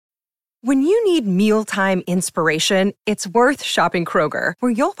When you need mealtime inspiration, it's worth shopping Kroger,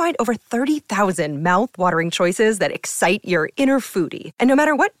 where you'll find over 30,000 mouth-watering choices that excite your inner foodie. And no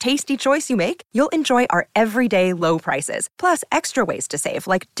matter what tasty choice you make, you'll enjoy our everyday low prices, plus extra ways to save,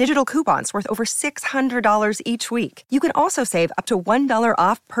 like digital coupons worth over $600 each week. You can also save up to $1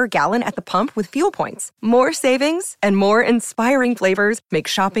 off per gallon at the pump with fuel points. More savings and more inspiring flavors make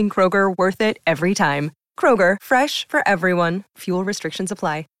shopping Kroger worth it every time. Kroger, fresh for everyone. Fuel restrictions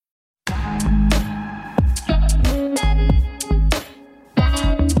apply.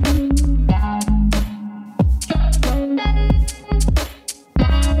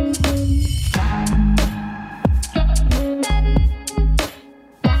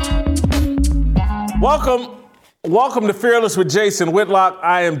 Welcome to Fearless with Jason Whitlock.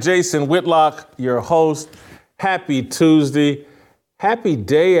 I am Jason Whitlock, your host. Happy Tuesday. Happy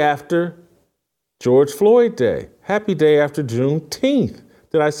day after George Floyd Day. Happy day after Juneteenth.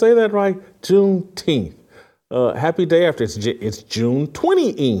 Did I say that right? Juneteenth. Happy day after. It's June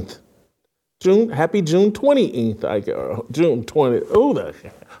 20th. Happy June 20th. June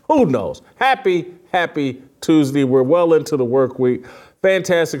 20th. Who knows? Happy Tuesday. We're well into the work week.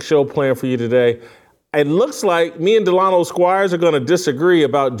 Fantastic show planned for you today. It looks like me and Delano Squires are going to disagree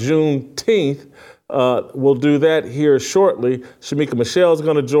about Juneteenth. We'll do that here shortly. Shamika Michelle is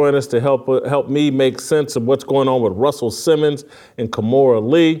going to join us to help me make sense of what's going on with Russell Simmons and Kamora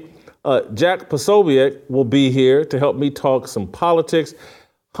Lee. Jack Posobiec will be here to help me talk some politics.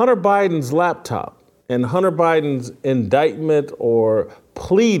 Hunter Biden's laptop and Hunter Biden's indictment or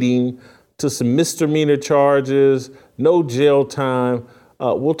pleading to some misdemeanor charges, no jail time.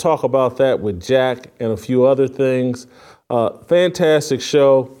 We'll talk about that with Jack and a few other things. Fantastic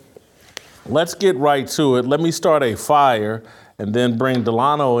show. Let's get right to it. Let me start a fire and then bring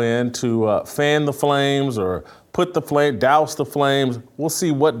Delano in to fan the flames or douse the flames. We'll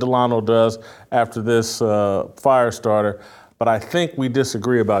see what Delano does after this fire starter. But I think we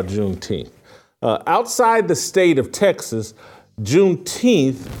disagree about Juneteenth. Outside the state of Texas,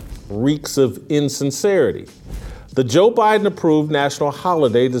 Juneteenth reeks of insincerity. The Joe Biden-approved national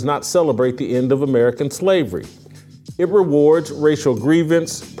holiday does not celebrate the end of American slavery. It rewards racial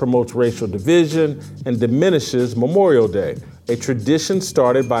grievance, promotes racial division, and diminishes Memorial Day, a tradition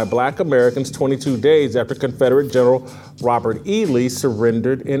started by Black Americans 22 days after Confederate General Robert E. Lee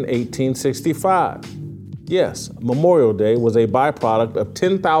surrendered in 1865. Yes, Memorial Day was a byproduct of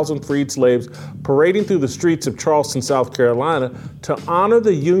 10,000 freed slaves parading through the streets of Charleston, South Carolina, to honor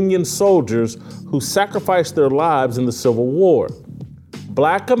the Union soldiers who sacrificed their lives in the Civil War.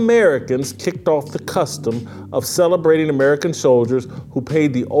 Black Americans kicked off the custom of celebrating American soldiers who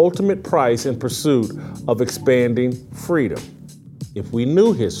paid the ultimate price in pursuit of expanding freedom. If we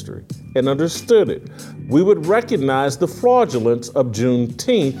knew history and understood it, we would recognize the fraudulence of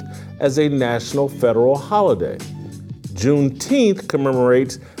Juneteenth as a national federal holiday. Juneteenth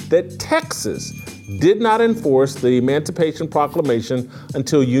commemorates that Texas did not enforce the Emancipation Proclamation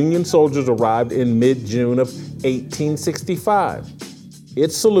until Union soldiers arrived in mid-June of 1865.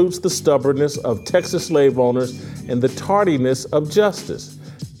 It salutes the stubbornness of Texas slave owners and the tardiness of justice.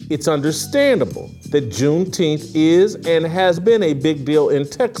 It's understandable that Juneteenth is and has been a big deal in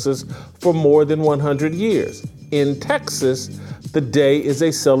Texas for more than 100 years. In Texas, the day is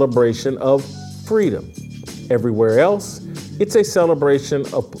a celebration of freedom. Everywhere else, it's a celebration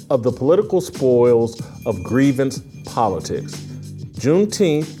of the political spoils of grievance politics.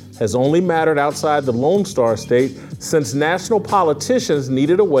 Juneteenth has only mattered outside the Lone Star State since national politicians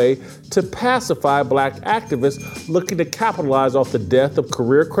needed a way to pacify Black activists looking to capitalize off the death of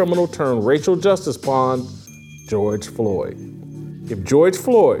career criminal turned racial justice pawn, George Floyd. If George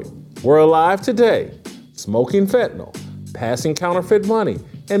Floyd were alive today, smoking fentanyl, passing counterfeit money,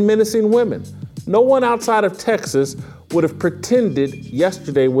 and menacing women, no one outside of Texas would have pretended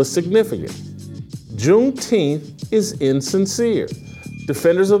yesterday was significant. Juneteenth is insincere.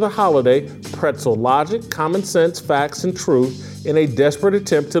 Defenders of the holiday pretzel logic, common sense, facts, and truth in a desperate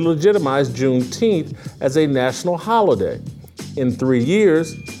attempt to legitimize Juneteenth as a national holiday. In 3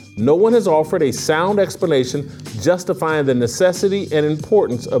 years, no one has offered a sound explanation justifying the necessity and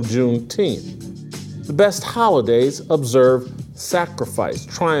importance of Juneteenth. The best holidays observe sacrifice,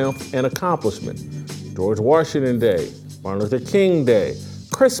 triumph, and accomplishment. George Washington Day, Martin Luther King Day,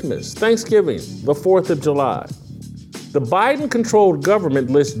 Christmas, Thanksgiving, the 4th of July. The Biden-controlled government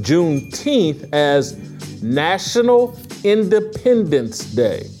lists Juneteenth as National Independence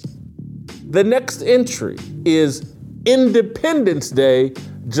Day. The next entry is Independence Day,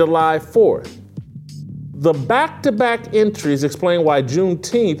 July 4th. The back-to-back entries explain why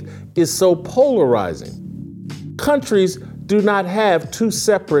Juneteenth is so polarizing. Countries do not have two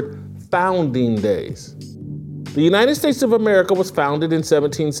separate founding days. The United States of America was founded in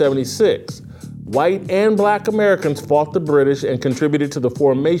 1776. White and black Americans fought the British and contributed to the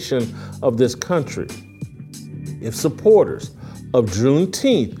formation of this country. If supporters of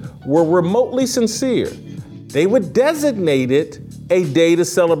Juneteenth were remotely sincere, they would designate it a day to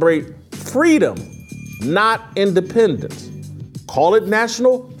celebrate freedom, not independence. Call it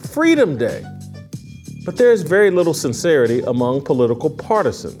National Freedom Day. But there is very little sincerity among political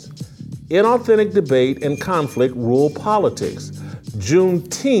partisans. Inauthentic debate and conflict rule politics.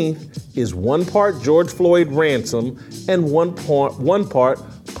 Juneteenth is one part George Floyd ransom and one part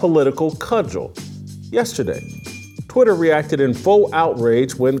political cudgel. Yesterday, Twitter reacted in full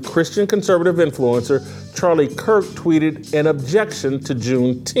outrage when Christian conservative influencer Charlie Kirk tweeted an objection to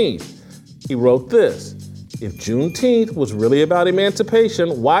Juneteenth. He wrote this: "If Juneteenth was really about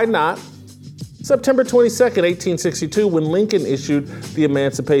emancipation, why not September 22nd, 1862, when Lincoln issued the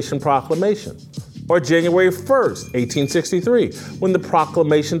Emancipation Proclamation? Or January 1st, 1863, when the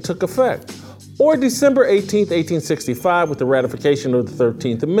proclamation took effect? Or December 18th, 1865, with the ratification of the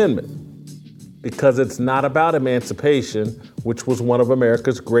 13th Amendment? Because it's not about emancipation, which was one of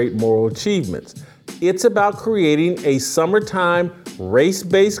America's great moral achievements. It's about creating a summertime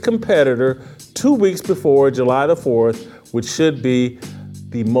race-based competitor 2 weeks before July the 4th, which should be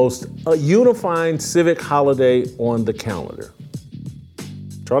the most unifying civic holiday on the calendar."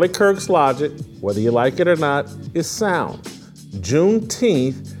 Charlie Kirk's logic, whether you like it or not, is sound.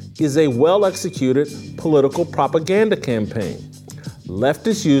 Juneteenth is a well-executed political propaganda campaign.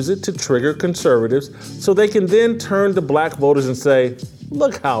 Leftists use it to trigger conservatives so they can then turn to black voters and say,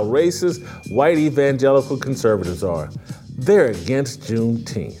 "Look how racist white evangelical conservatives are. They're against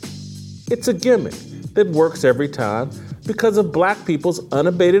Juneteenth." It's a gimmick that works every time because of black people's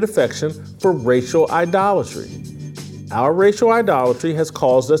unabated affection for racial idolatry. Our racial idolatry has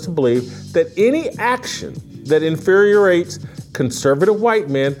caused us to believe that any action that infuriates conservative white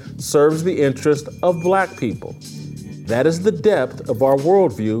men serves the interest of black people. That is the depth of our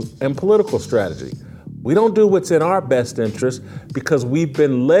worldview and political strategy. We don't do what's in our best interest because we've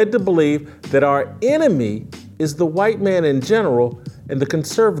been led to believe that our enemy is the white man in general and the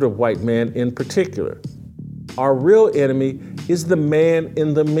conservative white man in particular. Our real enemy is the man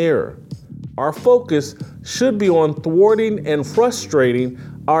in the mirror. Our focus should be on thwarting and frustrating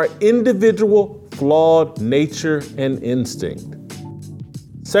our individual flawed nature and instinct.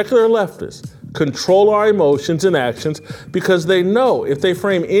 Secular leftists control our emotions and actions because they know if they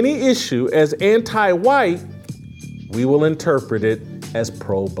frame any issue as anti-white, we will interpret it as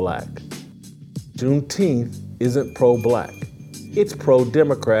pro-black. Juneteenth isn't pro-black. It's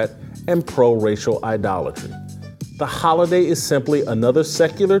pro-Democrat and pro-racial idolatry. The holiday is simply another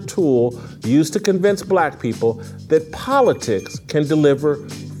secular tool used to convince black people that politics can deliver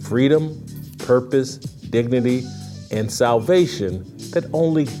freedom, purpose, dignity, and salvation that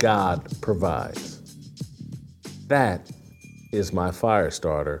only God provides. That is my fire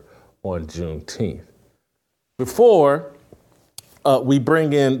starter on Juneteenth. Before we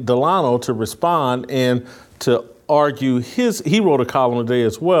bring in Delano to respond and to argue he wrote a column today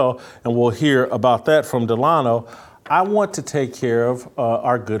as well, and we'll hear about that from Delano. I want to take care of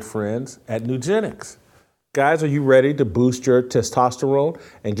our good friends at Nugenics. Guys, are you ready to boost your testosterone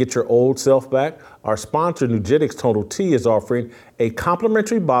and get your old self back? Our sponsor, Nugenics Total T, is offering a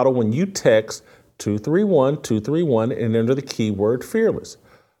complimentary bottle when you text 231-231 and enter the keyword fearless.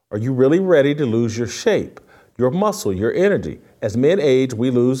 Are you really ready to lose your shape, your muscle, your energy? As men age, we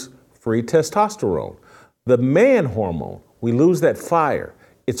lose free testosterone. The man hormone, we lose that fire.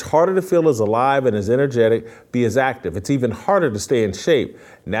 It's harder to feel as alive and as energetic, be as active. It's even harder to stay in shape.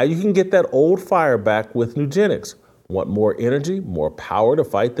 Now you can get that old fire back with Nugenics. Want more energy, more power to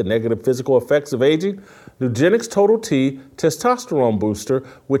fight the negative physical effects of aging? Nugenics Total T Testosterone Booster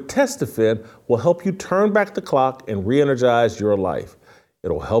with Testofen will help you turn back the clock and re-energize your life.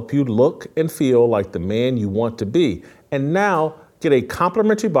 It'll help you look and feel like the man you want to be. And now get a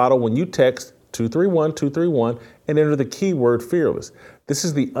complimentary bottle when you text 231-231 and enter the keyword fearless. This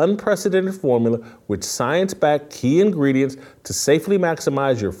is the unprecedented formula with science-backed key ingredients to safely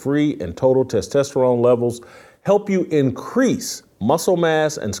maximize your free and total testosterone levels, help you increase muscle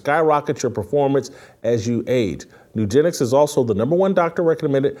mass, and skyrocket your performance as you age. Nugenics is also the #1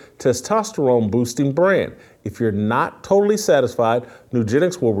 doctor-recommended testosterone boosting brand. If you're not totally satisfied,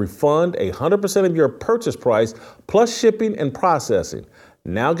 Nugenics will refund 100% of your purchase price plus shipping and processing.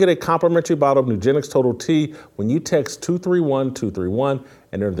 Now get a complimentary bottle of Nugenics Total T when you text 231-231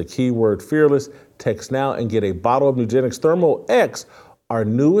 and enter the keyword fearless. Text now and get a bottle of Nugenics Thermo X, our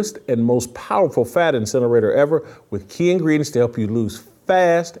newest and most powerful fat incinerator ever, with key ingredients to help you lose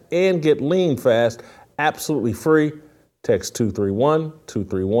fast and get lean fast, absolutely free. Text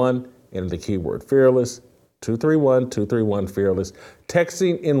 231-231, enter the keyword fearless, 231-231-fearless.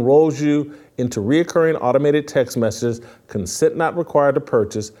 Texting enrolls you into recurring automated text messages. Consent not required to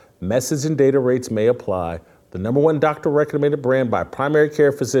purchase. Message and data rates may apply. The #1 doctor-recommended brand by primary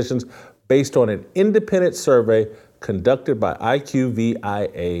care physicians based on an independent survey conducted by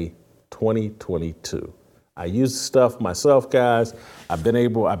IQVIA 2022. I use the stuff myself, guys. I've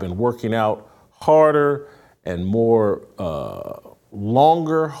been working out harder and more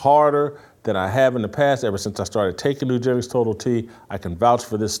harder than I have in the past ever since I started taking Nugenix Total T. I can vouch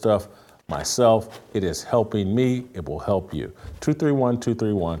for this stuff myself. It is helping me. It will help you.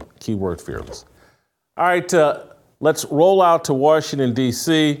 231-231, keyword fearless. All right, let's roll out to Washington,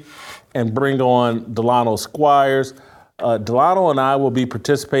 D.C. and bring on Delano Squires. Delano and I will be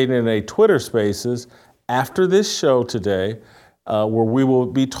participating in a Twitter Spaces after this show today, where we will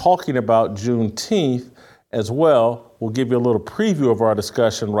be talking about Juneteenth as well. We'll give you a little preview of our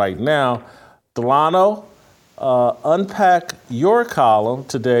discussion right now. Delano, unpack your column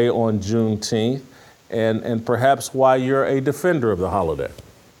today on Juneteenth and perhaps why you're a defender of the holiday.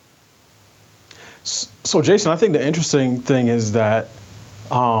 So, Jason, I think the interesting thing is that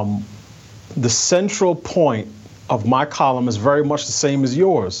the central point of my column is very much the same as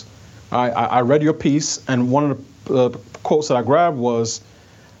yours. I read your piece, and one of the quotes that I grabbed was,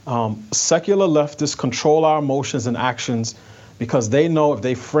 secular leftists control our emotions and actions because they know if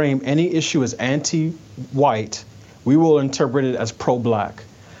they frame any issue as anti-white, we will interpret it as pro-black.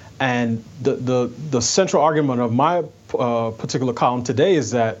 And the central argument of my particular column today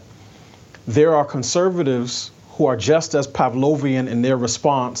is that there are conservatives who are just as Pavlovian in their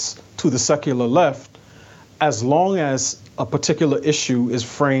response to the secular left, as long as a particular issue is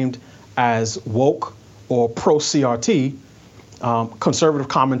framed as woke or pro-CRT. Conservative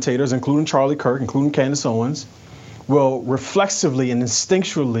commentators, including Charlie Kirk, including Candace Owens, will reflexively and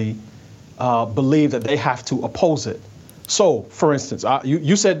instinctually believe that they have to oppose it. So, for instance,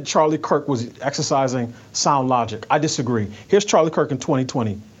 you said Charlie Kirk was exercising sound logic. I disagree. Here's Charlie Kirk in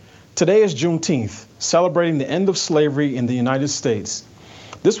 2020. Today is Juneteenth, celebrating the end of slavery in the United States.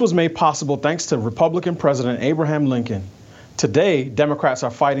 This was made possible thanks to Republican President Abraham Lincoln. Today, Democrats are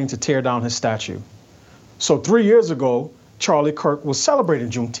fighting to tear down his statue. So 3 years ago, Charlie Kirk was celebrating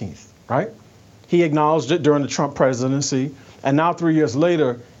Juneteenth, right? He acknowledged it during the Trump presidency, and now 3 years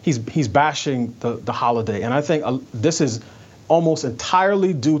later, he's bashing the holiday. And I think this is almost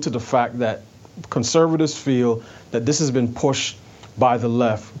entirely due to the fact that conservatives feel that this has been pushed by the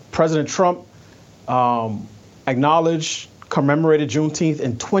left. President Trump acknowledged, commemorated Juneteenth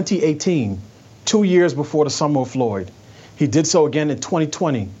in 2018, 2 years before the summer of Floyd. He did so again in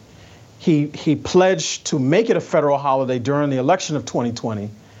 2020. He pledged to make it a federal holiday during the election of 2020.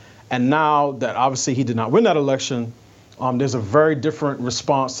 And now that obviously he did not win that election, there's a very different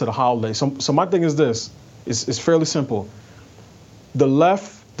response to the holiday. So my thing is this, it's fairly simple. The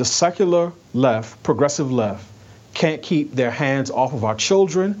left, the secular left, progressive left, can't keep their hands off of our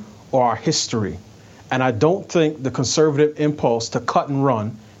children or our history. And I don't think the conservative impulse to cut and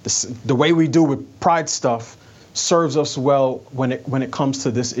run, the way we do with pride stuff, serves us well when it comes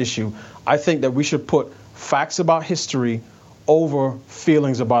to this issue. I think that we should put facts about history over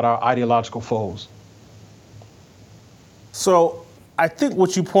feelings about our ideological foes. So I think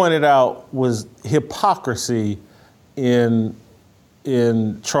what you pointed out was hypocrisy in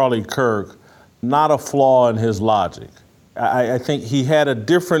Charlie Kirk, not a flaw in his logic. I think he had a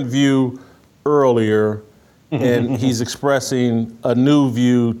different view earlier, and he's expressing a new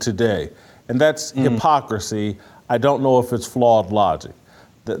view today. And that's hypocrisy. I don't know if it's flawed logic.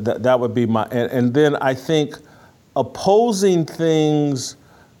 That would be my, and then I think opposing things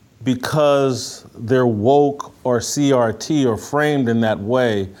because they're woke or CRT or framed in that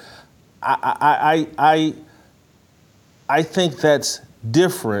way, I think that's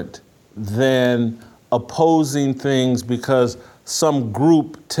different than opposing things because some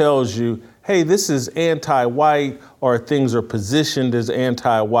group tells you, hey, this is anti-white, or things are positioned as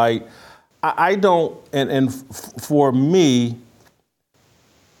anti-white. I don't, and for me,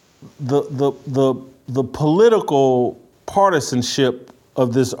 the political partisanship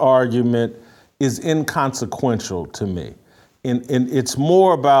of this argument is inconsequential to me. And it's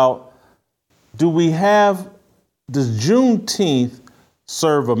more about, does Juneteenth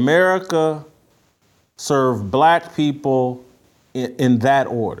serve America, serve black people in that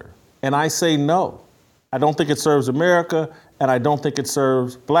order? And I say no. I don't think it serves America, and I don't think it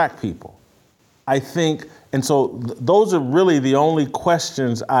serves black people. I think, and so those are really the only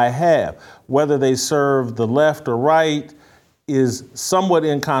questions I have. Whether they serve the left or right is somewhat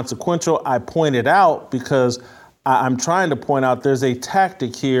inconsequential. I point it out because I'm trying to point out there's a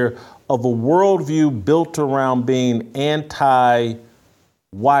tactic here of a worldview built around being anti-white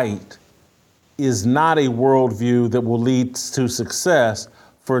is not a worldview that will lead to success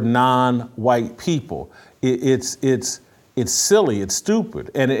for non-white people. It's silly, it's stupid,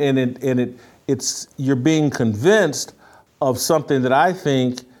 and it's you're being convinced of something that I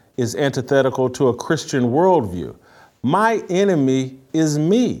think is antithetical to a Christian worldview. My enemy is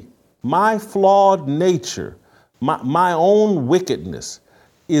me. My flawed nature, my own wickedness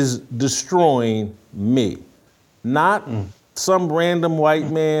is destroying me. Not some random white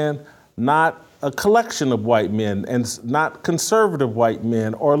man, not a collection of white men, and not conservative white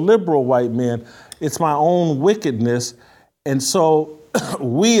men or liberal white men. It's my own wickedness. And so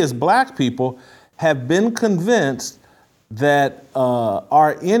we as black people have been convinced that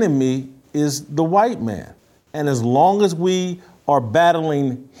our enemy is the white man. And as long as we are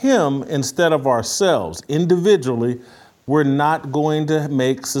battling him instead of ourselves individually, we're not going to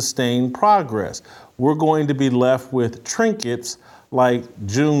make sustained progress. We're going to be left with trinkets like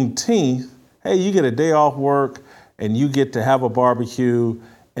Juneteenth. Hey, you get a day off work and you get to have a barbecue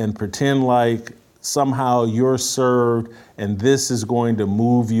and pretend like somehow you're served and this is going to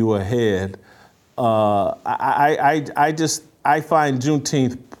move you ahead. I find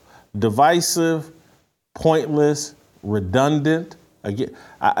Juneteenth divisive, pointless, redundant. I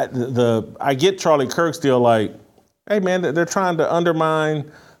get Charlie Kirk still like, hey man, they're trying to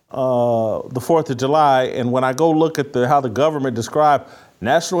undermine the 4th of July. And when I go look at how the government described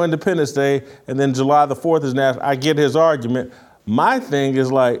National Independence Day and then July the 4th is national, I get his argument. My thing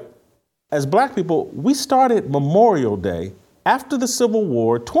is like, as black people, we started Memorial Day after the Civil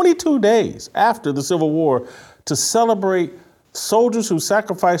War, 22 days after the Civil War, to celebrate soldiers who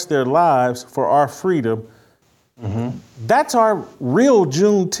sacrificed their lives for our freedom. Mm-hmm. That's our real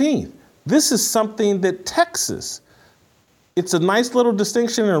Juneteenth. This is something that Texas, it's a nice little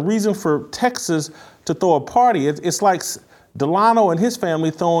distinction and a reason for Texas to throw a party. It's like Delano and his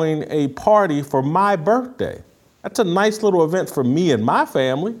family throwing a party for my birthday. That's a nice little event for me and my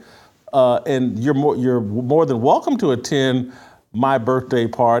family. And you're more than welcome to attend my birthday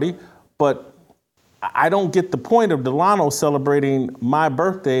party. But I don't get the point of Delano celebrating my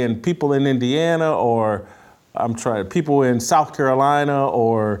birthday and people in Indiana or people in South Carolina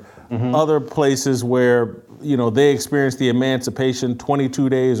or other places where, they experienced the emancipation 22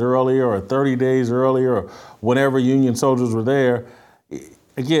 days earlier or 30 days earlier or whenever Union soldiers were there.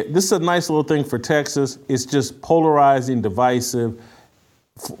 Again, this is a nice little thing for Texas. It's just polarizing, divisive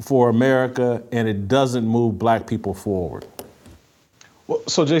for America, and it doesn't move black people forward. Well,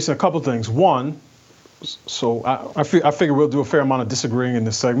 so Jason, a couple things. One, so I figure we'll do a fair amount of disagreeing in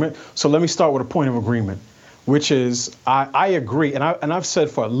this segment. So let me start with a point of agreement, which is I agree, and I've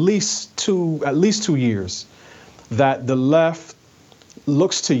said for at least 2 years that the left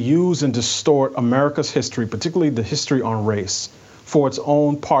looks to use and distort America's history, particularly the history on race, for its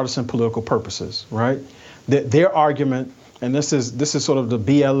own partisan political purposes, right? Their argument, and this is sort of the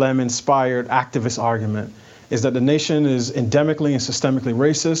BLM-inspired activist argument, is that the nation is endemically and systemically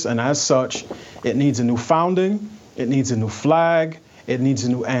racist, and as such, it needs a new founding, it needs a new flag, it needs a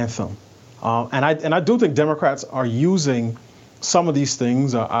new anthem. And I do think Democrats are using some of these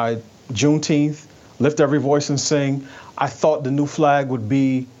things. Juneteenth, lift every voice and sing. I thought the new flag would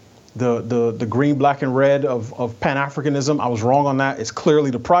be the green, black, and red of Pan-Africanism. I was wrong on that. It's clearly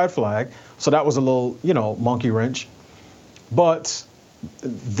the pride flag. So that was a little, monkey wrench. But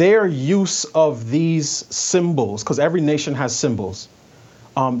their use of these symbols, because every nation has symbols,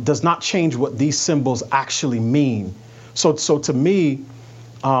 does not change what these symbols actually mean. So to me,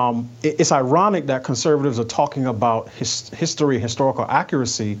 it's ironic that conservatives are talking about history, historical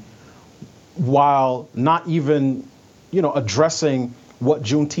accuracy, while not even, addressing what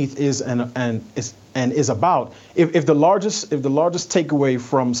Juneteenth is and is about. If the largest takeaway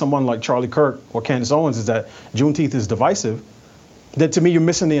from someone like Charlie Kirk or Candace Owens is that Juneteenth is divisive, then to me you're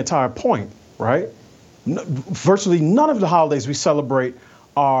missing the entire point, right? Virtually none of the holidays we celebrate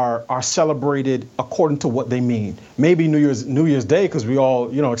are celebrated according to what they mean. Maybe New Year's Day, because we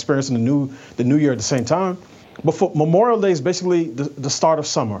all experiencing the new year at the same time. But for Memorial Day is basically the start of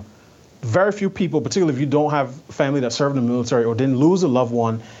summer. Very few people, particularly if you don't have family that served in the military or didn't lose a loved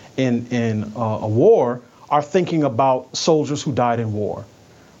one in a war, are thinking about soldiers who died in war,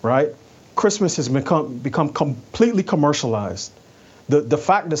 right? Christmas has become completely commercialized. The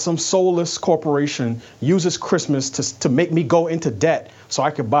fact that some soulless corporation uses Christmas to make me go into debt so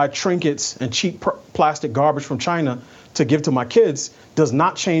I could buy trinkets and cheap plastic garbage from China to give to my kids does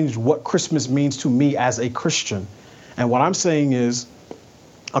not change what Christmas means to me as a Christian. And what I'm saying is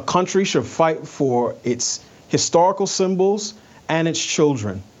a country should fight for its historical symbols and its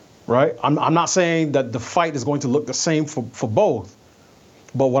children, right? I'm not saying that the fight is going to look the same for both.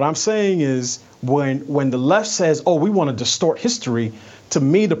 But what I'm saying is when the left says, oh, we want to distort history, to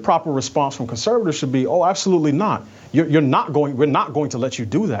me, the proper response from conservatives should be, oh, absolutely not. We're not going to let you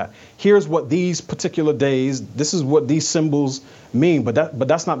do that. Here's what these particular days, this is what these symbols mean, but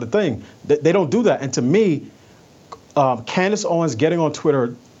that's not the thing. They don't do that. And to me, Candace Owens getting on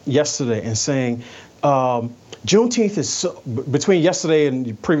Twitter yesterday and saying, Juneteenth is so, between yesterday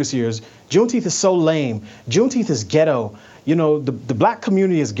and previous years, Juneteenth is so lame. Juneteenth is ghetto. You know, the black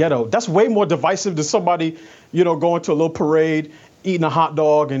community is ghetto. That's way more divisive than somebody, you know, going to a little parade, eating a hot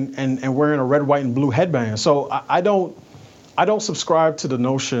dog and wearing a red, white, and blue headband. So I don't subscribe to the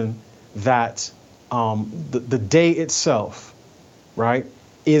notion that the day itself, right,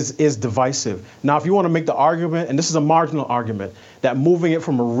 is divisive. Now, if you want to make the argument, and this is a marginal argument, that moving it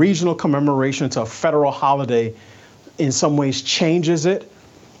from a regional commemoration to a federal holiday in some ways changes it,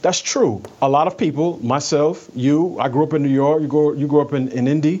 that's true. A lot of people, myself, I grew up in New York, you grew up in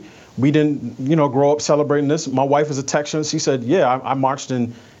Indy. We didn't, grow up celebrating this. My wife is a Texan. She said, yeah, I marched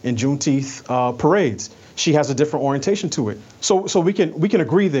in Juneteenth parades. She has a different orientation to it. So we can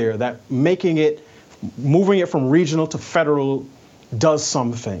agree there that moving it from regional to federal does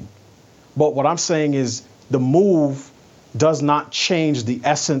something. But what I'm saying is the move does not change the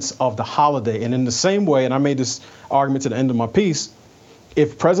essence of the holiday. And in the same way, and I made this argument to the end of my piece,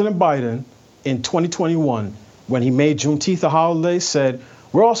 if President Biden in 2021, when he made Juneteenth a holiday, said,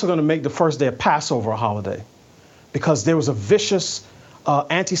 we're also going to make the first day of Passover a holiday, because there was a vicious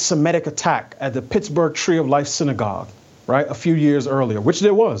anti-Semitic attack at the Pittsburgh Tree of Life Synagogue, right, a few years earlier, which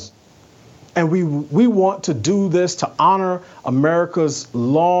there was. And we want to do this to honor America's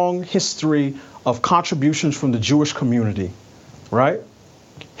long history of contributions from the Jewish community, right?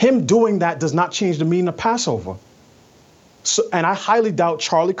 Him doing that does not change the meaning of Passover. So, and I highly doubt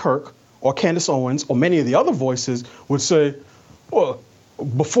Charlie Kirk or Candace Owens or many of the other voices would say, well,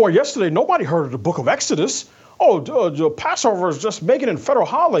 before yesterday, nobody heard of the book of Exodus. Oh, Passover is just making it a federal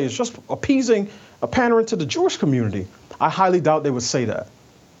holiday. It's just pandering to the Jewish community. I highly doubt they would say that.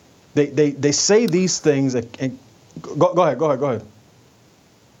 They say these things. And go ahead.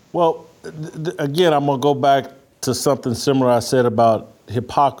 Well, again, I'm going to go back to something similar I said about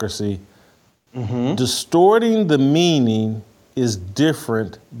hypocrisy. Mm-hmm. Distorting the meaning is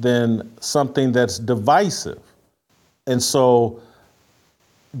different than something that's divisive. And so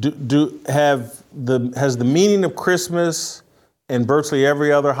has the meaning of Christmas and virtually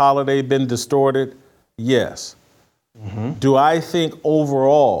every other holiday been distorted? Yes. Mm-hmm. Do I think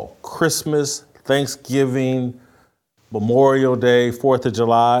overall Christmas, Thanksgiving, Memorial Day, 4th of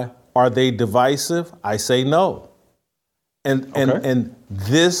July, are they divisive? I say no. And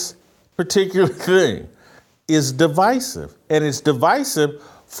this particular thing is divisive. And it's divisive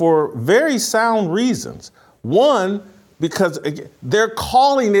for very sound reasons. One, because they're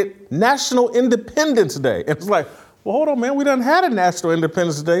calling it National Independence Day. And it's like, well, hold on, man, we done had a National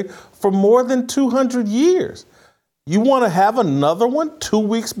Independence Day for more than 200 years. You want to have another one 2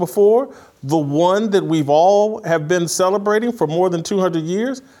 weeks before the one that we've all have been celebrating for more than 200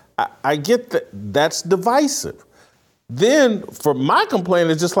 years? I get that that's divisive. Then for my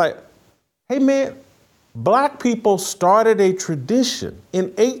complaint, it's just like, hey, man, black people started a tradition in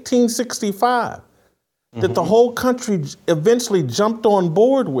 1865 that the whole country eventually jumped on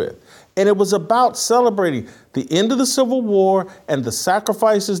board with. And it was about celebrating the end of the Civil War and the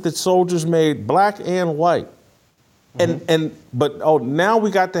sacrifices that soldiers made, black and white. But now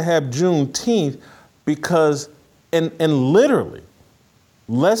we got to have Juneteenth because, and literally,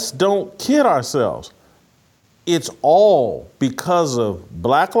 let's don't kid ourselves. It's all because of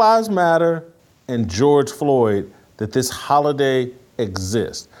Black Lives Matter and George Floyd that this holiday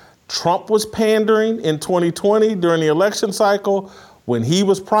exists. Trump was pandering in 2020 during the election cycle when he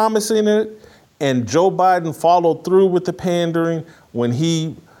was promising it, and Joe Biden followed through with the pandering when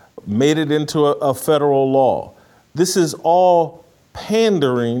he made it into a federal law. This is all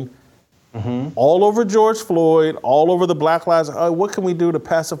pandering all over George Floyd, all over the Black Lives. What can we do to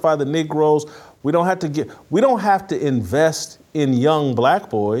pacify the Negroes? We don't have to invest in young black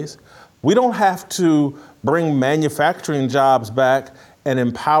boys. We don't have to bring manufacturing jobs back and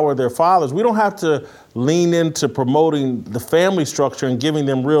empower their fathers. We don't have to lean into promoting the family structure and giving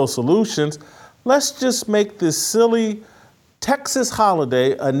them real solutions. Let's just make this silly Texas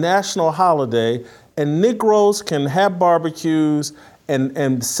holiday a national holiday, and Negroes can have barbecues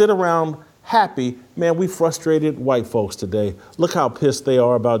and sit around happy. Man, we frustrated white folks today. Look how pissed they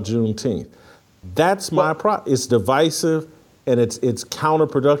are about Juneteenth. That's my problem. It's divisive, and it's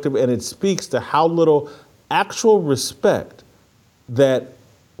counterproductive, and it speaks to how little actual respect that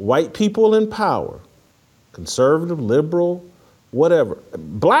white people in power, conservative, liberal, whatever,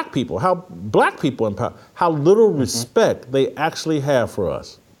 black people in power, how little respect they actually have for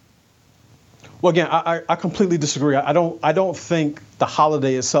us. Well, again, I completely disagree. I don't think the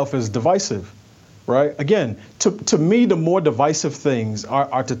holiday itself is divisive, right? Again, to me, the more divisive things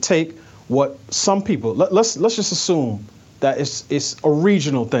are to take what some people, let's just assume that it's a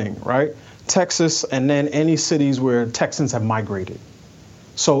regional thing, right? Texas and then any cities where Texans have migrated.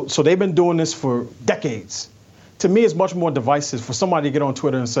 So they've been doing this for decades. To me, it's much more divisive for somebody to get on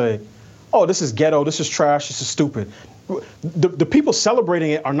Twitter and say, oh, this is ghetto, this is trash, this is stupid. The people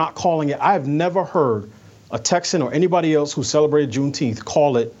celebrating it are not calling it. I have never heard a Texan or anybody else who celebrated Juneteenth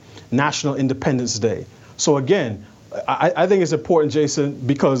call it National Independence Day. So again, I think it's important, Jason,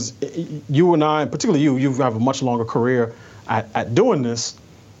 because you and I, and particularly you have a much longer career at doing this,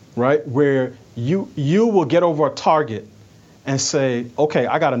 right? Where you will get over a target and say, okay,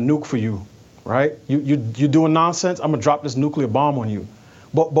 I got a nuke for you, right? You're doing nonsense, I'm gonna drop this nuclear bomb on you.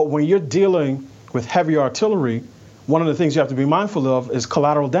 But when you're dealing with heavy artillery, one of the things you have to be mindful of is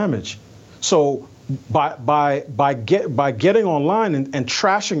collateral damage. So by getting online and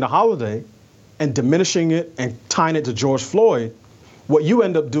trashing the holiday and diminishing it and tying it to George Floyd, what you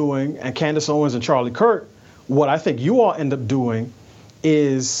end up doing, and Candace Owens and Charlie Kirk, what I think you all end up doing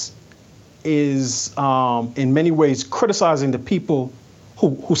is in many ways criticizing the people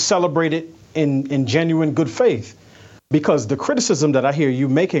who celebrate it in genuine good faith. Because the criticism that I hear you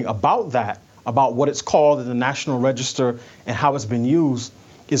making about that, about what it's called in the National Register and how it's been used,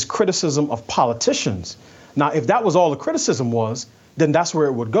 is criticism of politicians. Now, if that was all the criticism was, then that's where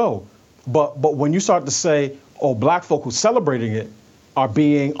it would go. But when you start to say, oh, black folk who celebrating it are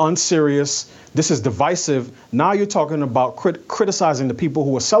being unserious, this is divisive, now you're talking about criticizing the people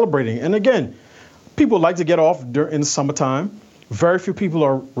who are celebrating. And again, people like to get off in the summertime. Very few people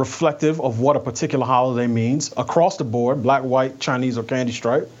are reflective of what a particular holiday means across the board, black, white, Chinese, or candy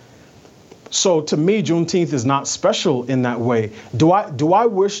stripe. So to me, Juneteenth is not special in that way. Do I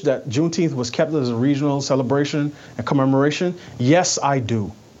wish that Juneteenth was kept as a regional celebration and commemoration? Yes, I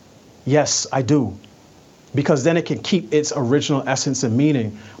do. Yes, I do. Because then it can keep its original essence and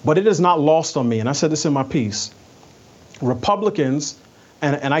meaning. But it is not lost on me, and I said this in my piece. Republicans,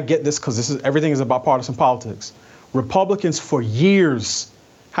 and I get this because everything is about partisan politics. Republicans for years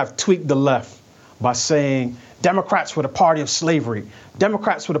have tweaked the left by saying Democrats were the party of slavery.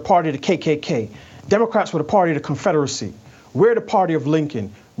 Democrats were the party of the KKK. Democrats were the party of the Confederacy. We're the party of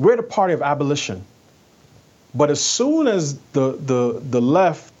Lincoln. We're the party of abolition. But as soon as the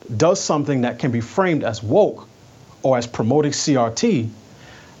left does something that can be framed as woke or as promoting CRT,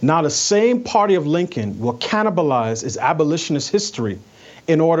 now the same party of Lincoln will cannibalize its abolitionist history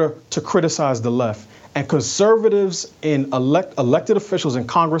in order to criticize the left. And conservatives in elected officials in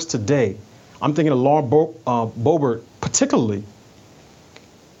Congress today, I'm thinking of Lauren Boebert particularly,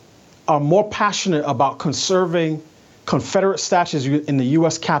 are more passionate about conserving Confederate statues in the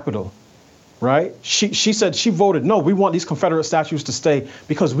U.S. Capitol, right? She said she voted, no, we want these Confederate statues to stay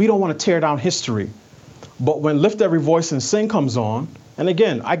because we don't want to tear down history. But when Lift Every Voice and Sing comes on, and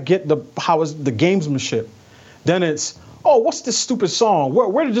again, I get how is the gamesmanship, then it's, oh, what's this stupid song?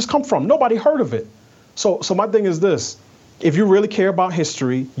 Where did this come from? Nobody heard of it. So my thing is this. If you really care about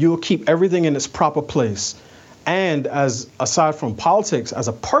history, you will keep everything in its proper place. And aside from politics, as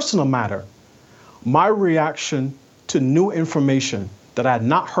a personal matter, my reaction to new information that I had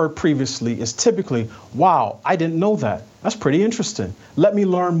not heard previously is typically, wow, I didn't know that. That's pretty interesting. Let me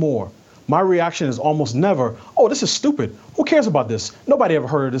learn more. My reaction is almost never, oh, this is stupid. Who cares about this? Nobody ever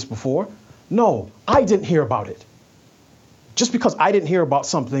heard of this before. No, I didn't hear about it. Just because I didn't hear about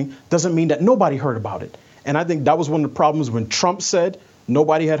something doesn't mean that nobody heard about it. And I think that was one of the problems when Trump said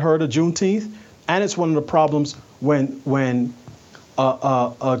nobody had heard of Juneteenth. And it's one of the problems when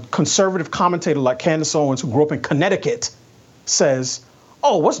a conservative commentator like Candace Owens, who grew up in Connecticut, says,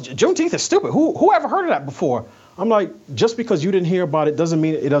 oh, Juneteenth is stupid. Who ever heard of that before? I'm like, just because you didn't hear about it doesn't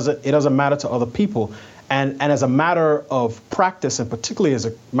mean it doesn't matter to other people. And as a matter of practice, and particularly as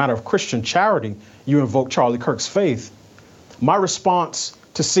a matter of Christian charity, you invoke Charlie Kirk's faith. My response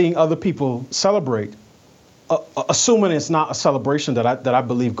to seeing other people celebrate, assuming it's not a celebration that I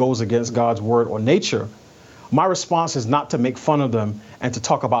believe goes against God's word or nature, my response is not to make fun of them and to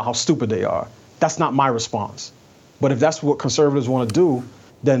talk about how stupid they are. That's not my response. But if that's what conservatives want to do,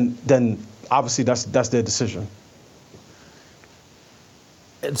 then obviously that's their decision.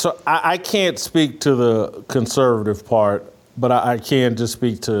 And so I can't speak to the conservative part, but I can just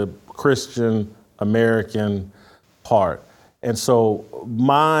speak to Christian American part. And so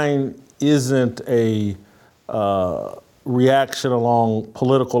mine isn't a reaction along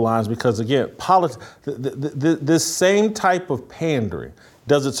political lines because, again, this same type of pandering,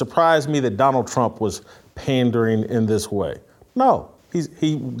 does it surprise me that Donald Trump was pandering in this way? No.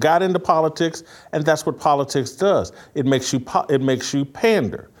 He got into politics, and that's what politics does. It makes you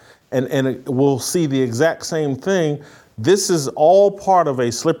pander. And we'll see the exact same thing. This is all part of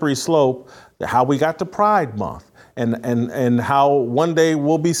a slippery slope, how we got to Pride Month, and how one day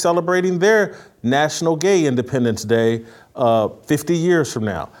we'll be celebrating their National Gay Independence Day 50 years from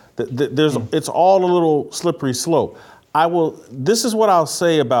now. It's all a little slippery slope. This is what I'll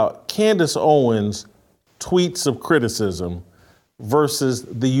say about Candace Owens' tweets of criticism versus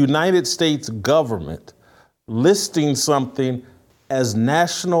the United States government listing something as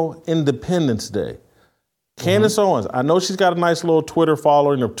National Independence Day. Candace Owens, I know she's got a nice little Twitter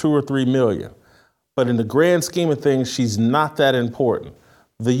following of 2 or 3 million, but in the grand scheme of things, she's not that important.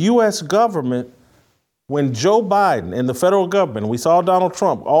 The U.S. government, when Joe Biden and the federal government, we saw Donald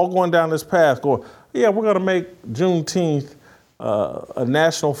Trump all going down this path going, yeah, we're going to make Juneteenth a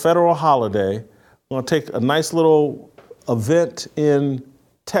national federal holiday. We're going to take a nice little event in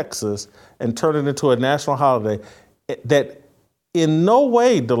Texas and turn it into a national holiday that in no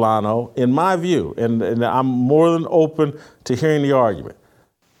way, Delano, in my view, and I'm more than open to hearing the argument,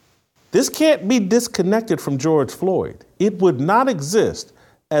 this can't be disconnected from George Floyd. It would not exist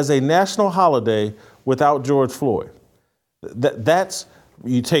as a national holiday without George Floyd.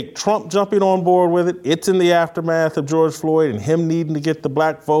 You take Trump jumping on board with it, it's in the aftermath of George Floyd and him needing to get the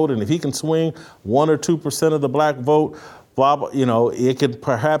black vote, and if he can swing 1 or 2% of the black vote, it could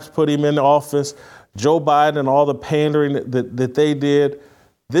perhaps put him in office. Joe Biden and all the pandering that they did.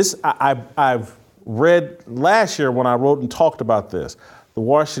 This, I've read last year when I wrote and talked about this, the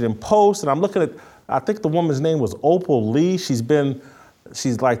Washington Post, and I'm looking at, I think the woman's name was Opal Lee. She's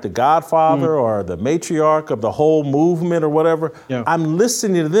like the godfather or the matriarch of the whole movement or whatever. Yeah. I'm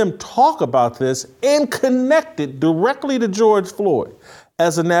listening to them talk about this and connect it directly to George Floyd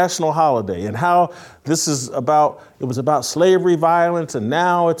as a national holiday and how this is it was about slavery violence and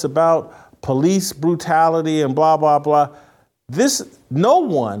now it's about police brutality and blah, blah, blah. No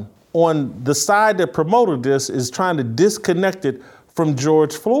one on the side that promoted this is trying to disconnect it from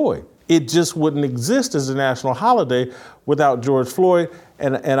George Floyd. It just wouldn't exist as a national holiday without George Floyd.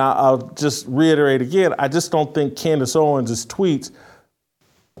 And I'll just reiterate again, I just don't think Candace Owens' tweets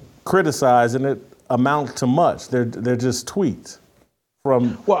criticizing it amount to much. They're just tweets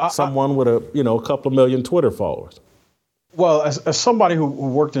from someone with a couple of million Twitter followers. Well, as somebody who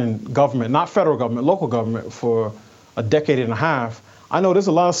worked in government, not federal government, local government for a decade and a half, I know there's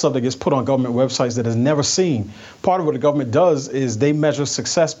a lot of stuff that gets put on government websites that is never seen. Part of what the government does is they measure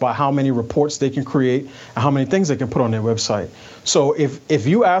success by how many reports they can create and how many things they can put on their website. So if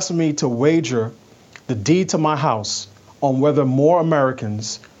you ask me to wager the deed to my house on whether more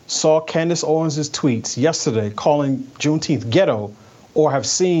Americans saw Candace Owens' tweets yesterday calling Juneteenth ghetto or have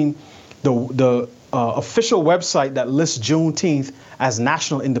seen the official website that lists Juneteenth as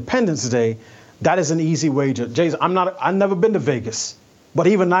National Independence Day, that is an easy wager. Jays, I've never been to Vegas, but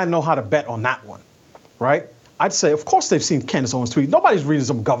even I know how to bet on that one, right? I'd say, of course, they've seen Candace Owens' tweet. Nobody's reading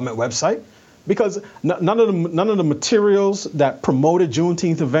some government website because none of the materials that promoted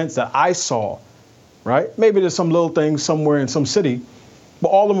Juneteenth events that I saw, right? Maybe there's some little thing somewhere in some city, but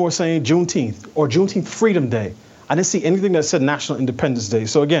all of them were saying Juneteenth or Juneteenth Freedom Day. I didn't see anything that said National Independence Day.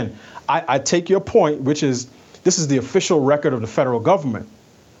 So again, I take your point, which is this is the official record of the federal government.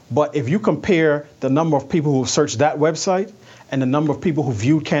 But if you compare the number of people who searched that website and the number of people who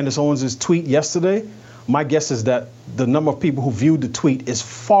viewed Candace Owens' tweet yesterday, my guess is that the number of people who viewed the tweet is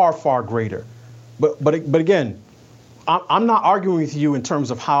far, far greater. But again, I'm not arguing with you in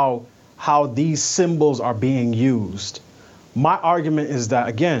terms of how these symbols are being used. My argument is that,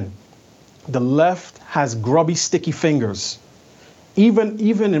 again, the left has grubby, sticky fingers. Even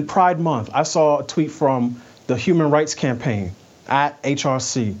in Pride Month, I saw a tweet from the Human Rights Campaign at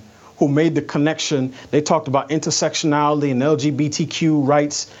HRC, who made the connection. They talked about intersectionality and LGBTQ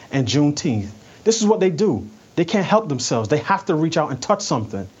rights and Juneteenth. This is what they do. They can't help themselves. They have to reach out and touch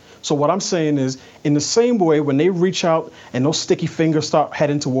something. So what I'm saying is, in the same way, when they reach out and those sticky fingers start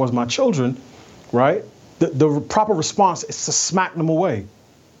heading towards my children, right, the proper response is to smack them away.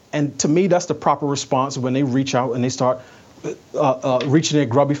 And to me, that's the proper response when they reach out and they start reaching their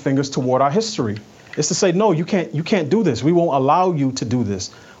grubby fingers toward our history. It's to say, no, you can't do this. We won't allow you to do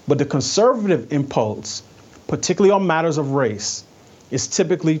this. But the conservative impulse, particularly on matters of race, is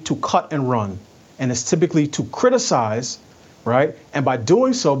typically to cut and run. And it's typically to criticize right? And by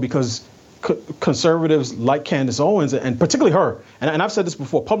doing so, because conservatives like Candace Owens, and particularly her, and I've said this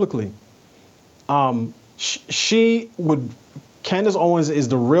before publicly, Candace Owens is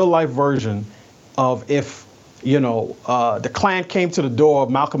the real life version of if, the Klan came to the door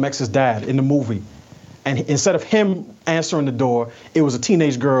of Malcolm X's dad in the movie. And instead of him answering the door, it was a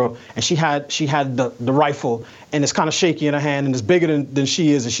teenage girl, and she had the rifle, and it's kind of shaky in her hand, and it's bigger than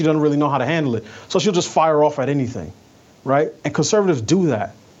she is, and she doesn't really know how to handle it. So she'll just fire off at anything, right? And conservatives do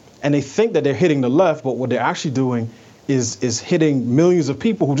that. And they think that they're hitting the left, but what they're actually doing is hitting millions of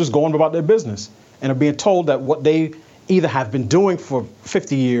people who just go on about their business and are being told that what they either have been doing for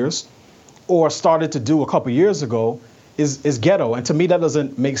 50 years or started to do a couple years ago is ghetto. And to me, that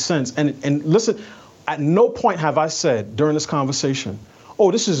doesn't make sense. And listen, at no point have I said during this conversation,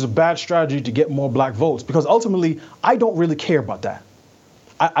 oh, this is a bad strategy to get more black votes, because ultimately I don't really care about that.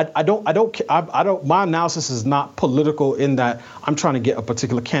 I don't. My analysis is not political in that I'm trying to get a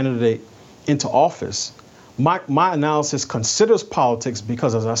particular candidate into office. My analysis considers politics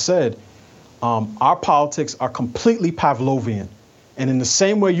because, as I said, our politics are completely Pavlovian, and in the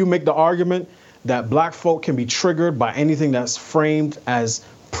same way you make the argument that black folk can be triggered by anything that's framed as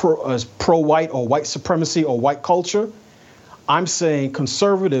pro-white or white supremacy or white culture, I'm saying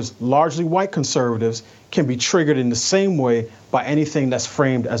conservatives, largely white conservatives, can be triggered in the same way by anything that's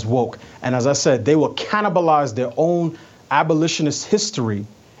framed as woke. And as I said, they will cannibalize their own abolitionist history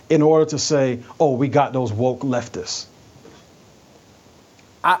in order to say, oh, we got those woke leftists.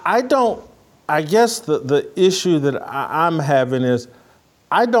 I guess the issue that I'm having is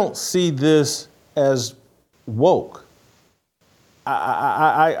I don't see this as woke.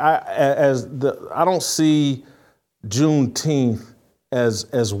 I don't see Juneteenth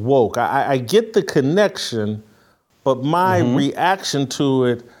as woke. I get the connection, but my reaction to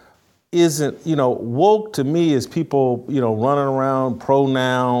it isn't, woke to me is people, running around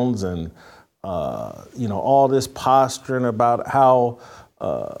pronouns and, all this posturing about how,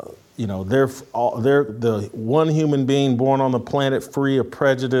 they're the one human being born on the planet free of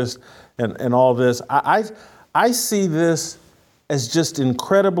prejudice and all this. I see this as just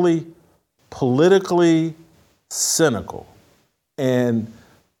incredibly politically cynical and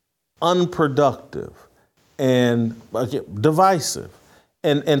unproductive and divisive.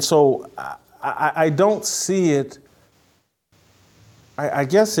 And so I don't see it. I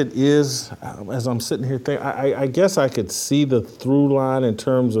guess it is, as I'm sitting here thinking, I guess I could see the through line in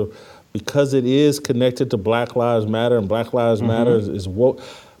terms of, because it is connected to Black Lives Matter, and Black Lives Matter is woke.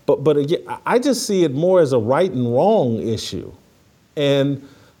 But again, I just see it more as a right and wrong issue. And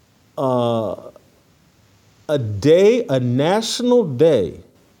a national day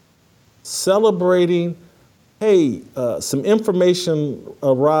celebrating, hey, some information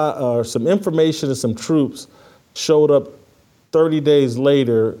and some troops showed up 30 days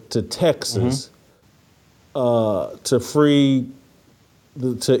later to Texas to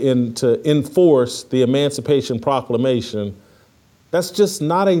enforce the Emancipation Proclamation. That's just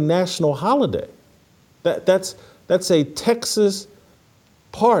not a national holiday. That's a Texas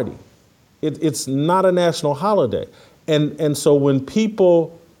party. It's not a national holiday. And so when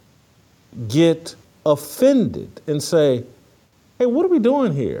people get offended and say, hey, what are we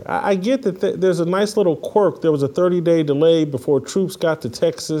doing here? I get that there's a nice little quirk. There was a 30-day delay before troops got to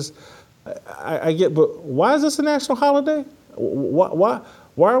Texas. I get, but why is this a national holiday? Why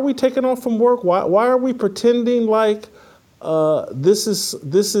are we taking off from work? Why are we pretending like this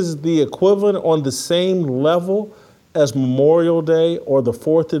is the equivalent on the same level as Memorial Day or the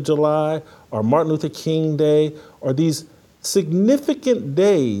 4th of July or Martin Luther King Day or these significant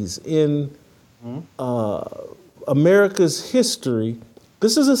days in America's history?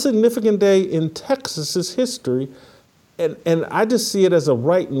 This is a significant day in Texas's history. And I just see it as a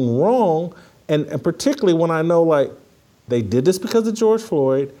right and wrong. And particularly when I know, like, they did this because of George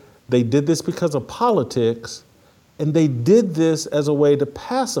Floyd, they did this because of politics, and they did this as a way to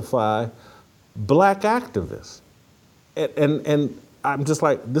pacify black activists. And I'm just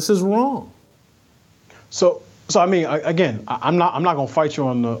like, this is wrong. So I mean, again, I'm not going to fight you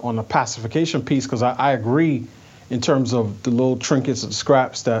on the pacification piece, because I agree in terms of the little trinkets and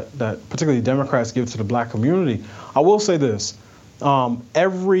scraps that particularly Democrats give to the black community. I will say this: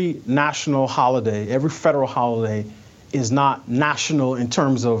 every national holiday, every federal holiday, is not national in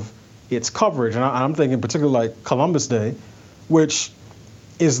terms of its coverage. And I'm thinking particularly like Columbus Day, which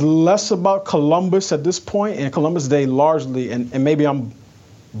is less about Columbus at this point, and Columbus Day largely, and maybe I'm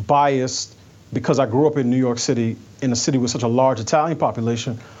biased because I grew up in New York City, in a city with such a large Italian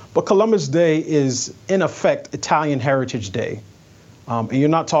population, but Columbus Day is, in effect, Italian Heritage Day. And you're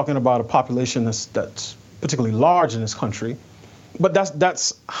not talking about a population that's particularly large in this country. But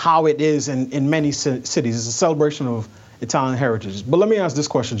that's how it is in many cities. It's a celebration of Italian heritage. But let me ask this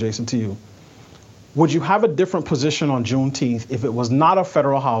question, Jason, to you. Would you have a different position on Juneteenth if it was not a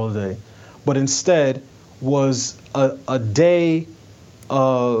federal holiday, but instead was a day,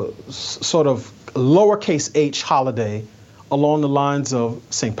 sort of lowercase h holiday along the lines of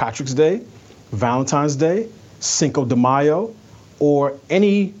St. Patrick's Day, Valentine's Day, Cinco de Mayo, or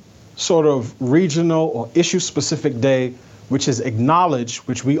any sort of regional or issue-specific day which is acknowledged,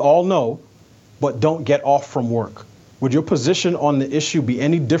 which we all know, but don't get off from work? Would your position on the issue be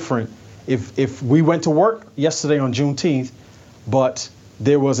any different if we went to work yesterday on Juneteenth, but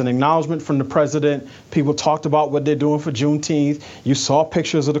there was an acknowledgement from the president, people talked about what they're doing for Juneteenth, you saw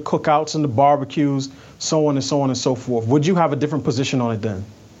pictures of the cookouts and the barbecues, so on and so on and so forth? Would you have a different position on it then?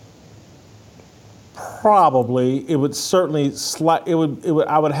 Probably. It would certainly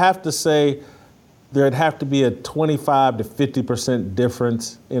I would have to say there'd have to be a 25 to 50%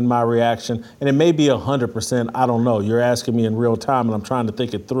 difference in my reaction. And it may be 100%, I don't know. You're asking me in real time and I'm trying to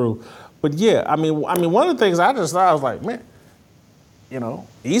think it through. But yeah, I mean, one of the things I just thought, I was like, man,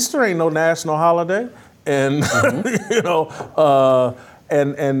 Easter ain't no national holiday. And,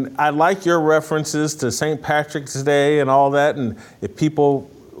 and I like your references to St. Patrick's Day and all that. And if people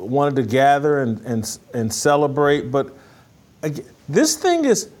wanted to gather and celebrate, but again, this thing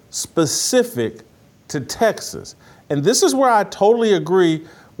is specific to Texas. And this is where I totally agree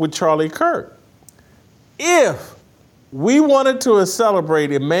with Charlie Kirk. If we wanted to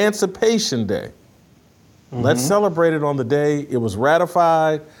celebrate Emancipation Day, let's celebrate it on the day it was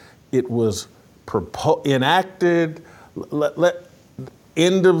ratified, it was enacted,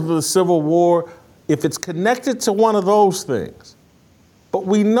 end of the Civil War, if it's connected to one of those things. But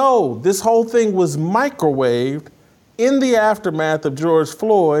we know this whole thing was microwaved in the aftermath of George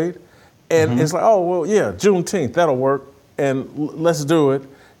Floyd, and it's like, oh, well, yeah, Juneteenth, that'll work, and let's do it.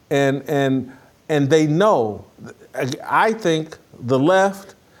 And they know, I think the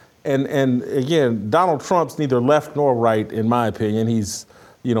left, and again, Donald Trump's neither left nor right, in my opinion. He's,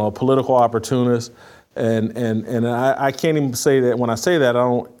 a political opportunist, and I can't even say that. When I say that, I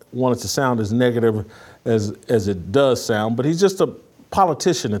don't want it to sound as negative as it does sound, but he's just a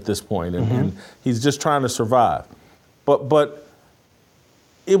politician at this point, and he's just trying to survive. But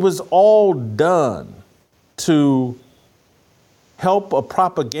it was all done to help a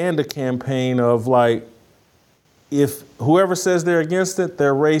propaganda campaign of like, if whoever says they're against it,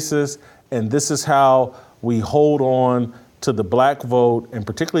 they're racist, and this is how we hold on to the black vote, and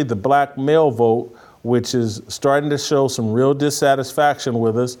particularly the black male vote, which is starting to show some real dissatisfaction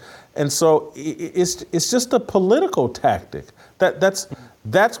with us. And so it's just a political tactic.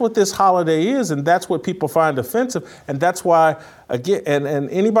 That's what this holiday is, and that's what people find offensive. And that's why, again, and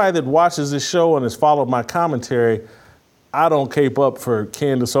anybody that watches this show and has followed my commentary, I don't cape up for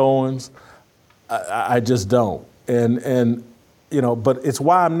Candace Owens. I just don't. And but it's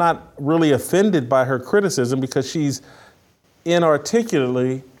why I'm not really offended by her criticism, because she's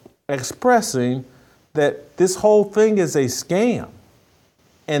inarticulately expressing that this whole thing is a scam.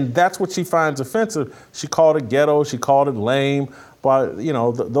 And that's what she finds offensive. She called it ghetto, she called it lame, but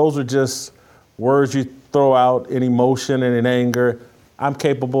those are just words you throw out in emotion and in anger. I'm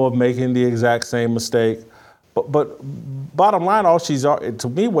capable of making the exact same mistake. But bottom line, what she's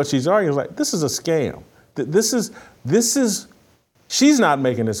arguing is like, this is a scam. This is, she's not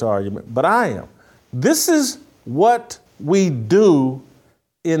making this argument, but I am. This is what we do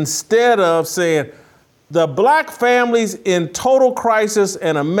instead of saying, the black family's in total crisis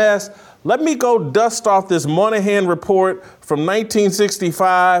and a mess. Let me go dust off this Moynihan report from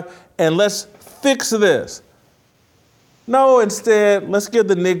 1965 and let's fix this. No, instead, let's give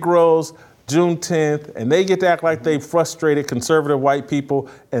the Negroes Juneteenth and they get to act like they frustrated conservative white people,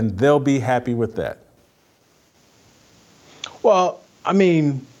 and they'll be happy with that. Well, I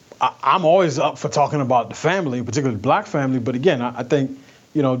mean, I'm always up for talking about the family, particularly the black family. But again, I think,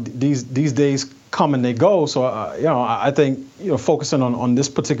 these days come and they go. So, I think, focusing on this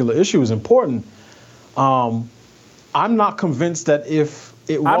particular issue is important. I'm not convinced that if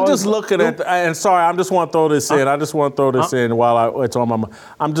it was... I'm just looking at, and sorry, I just want to throw this in. I just want to throw this in while it's on my mind.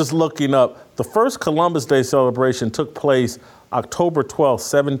 I'm just looking up. The first Columbus Day celebration took place October 12th,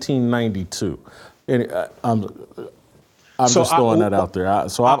 1792. And, I'm just throwing that out there.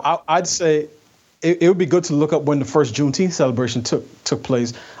 I'd say it would be good to look up when the first Juneteenth celebration took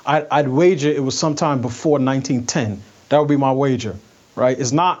place. I'd wager it was sometime before 1910. That would be my wager, right?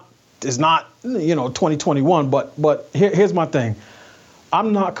 It's not 2021, but here's my thing.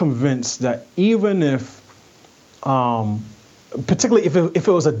 I'm not convinced that even if, particularly if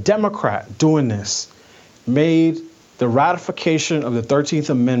it was a Democrat doing this, made the ratification of the 13th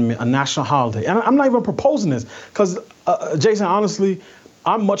Amendment a national holiday. And I'm not even proposing this because, Jason, honestly,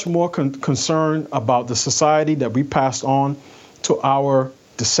 I'm much more concerned about the society that we passed on to our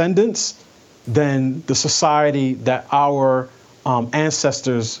descendants than the society that our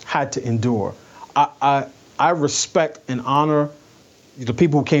ancestors had to endure. I respect and honor the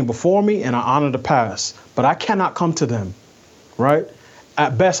people who came before me, and I honor the past, but I cannot come to them, right?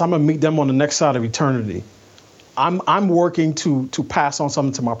 At best, I'm gonna meet them on the next side of eternity. I'm working to pass on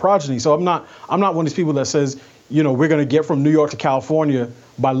something to my progeny. So I'm not one of these people that says, we're gonna get from New York to California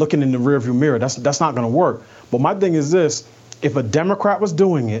by looking in the rearview mirror. That's not gonna work. But my thing is this: if a Democrat was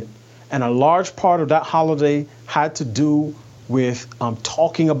doing it, and a large part of that holiday had to do with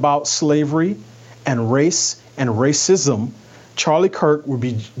talking about slavery and race and racism, Charlie Kirk would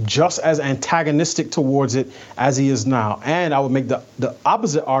be just as antagonistic towards it as he is now. And I would make the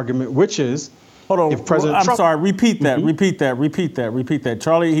opposite argument, which is, hold on, if President Trump, I'm sorry, repeat that, repeat that.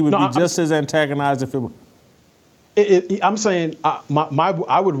 Charlie, he would be just as antagonized if it were. I'm saying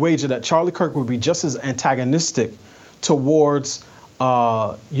I would wager that Charlie Kirk would be just as antagonistic towards,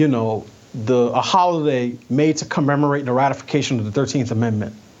 a holiday made to commemorate the ratification of the 13th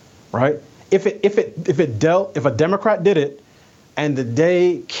Amendment, right? If a Democrat did it, and the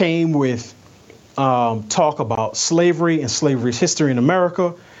day came with talk about slavery and slavery's history in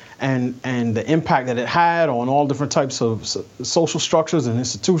America, and the impact that it had on all different types of social structures and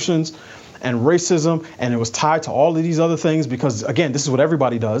institutions, and racism, and it was tied to all of these other things because, again, this is what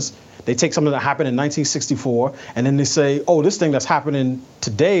everybody does. They take something that happened in 1964, and then they say, oh, this thing that's happening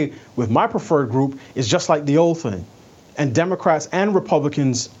today with my preferred group is just like the old thing. And Democrats and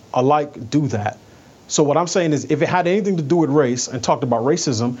Republicans alike do that. So what I'm saying is, if it had anything to do with race and talked about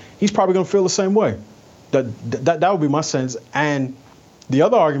racism, he's probably going to feel the same way. That would be my sense. And the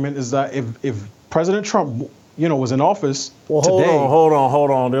other argument is that if President Trump, was in office today.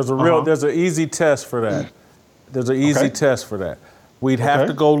 Hold on. There's an easy test for that. There's an easy test for that. We'd have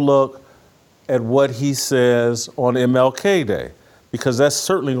to go look at what he says on MLK Day, because that's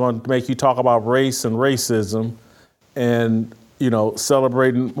certainly going to make you talk about race and racism, and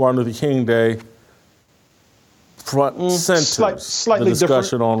celebrating Martin Luther King Day front and center the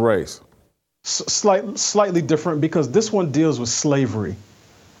discussion different. On race. Slightly different, because this one deals with slavery,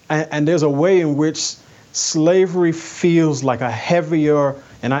 and there's a way in which slavery feels like a heavier,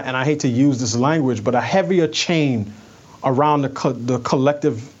 and I hate to use this language, but a heavier chain around the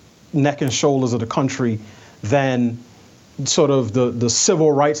collective neck and shoulders of the country than sort of the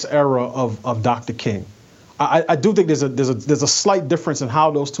civil rights era of Dr. King. I do think there's a slight difference in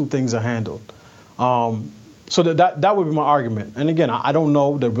how those two things are handled. So that would be my argument. And again, I don't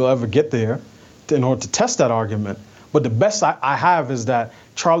know that we'll ever get there in order to test that argument. But the best I have is that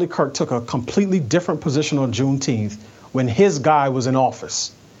Charlie Kirk took a completely different position on Juneteenth when his guy was in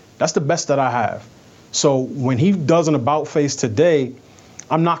office. That's the best that I have. So when he does an about face today,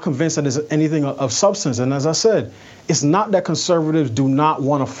 I'm not convinced that there's anything of substance. And as I said, it's not that conservatives do not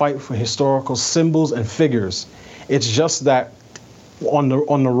want to fight for historical symbols and figures. It's just that on the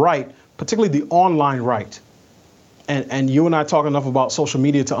right, particularly the online right, and you and I talk enough about social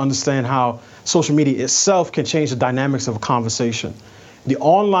media to understand how social media itself can change the dynamics of a conversation. The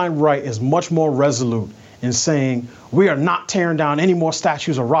online right is much more resolute in saying, we are not tearing down any more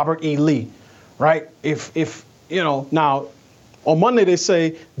statues of Robert E. Lee, right? If now, on Monday they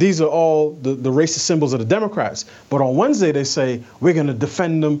say these are all the racist symbols of the Democrats, but on Wednesday they say we're going to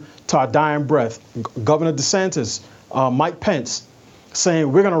defend them to our dying breath. Governor DeSantis, Mike Pence,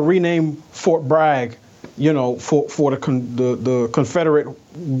 saying we're going to rename Fort Bragg, for the Confederate,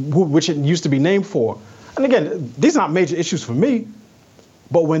 which it used to be named for. And again, these are not major issues for me,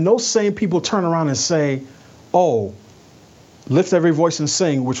 but when those same people turn around and say, oh, Lift Every Voice and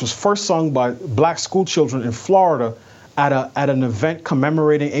Sing, which was first sung by black school children in Florida at an event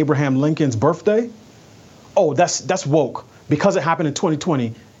commemorating Abraham Lincoln's birthday, oh, that's woke. Because it happened in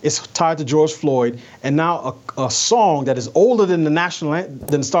 2020, it's tied to George Floyd, and now a song that is older than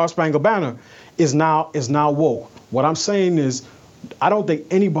the Star Spangled Banner is now woke. What I'm saying is, I don't think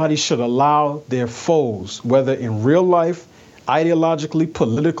anybody should allow their foes, whether in real life, ideologically,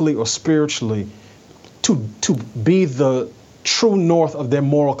 politically, or spiritually, to be the true north of their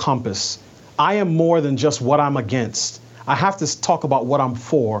moral compass. I am more than just what I'm against. I have to talk about what I'm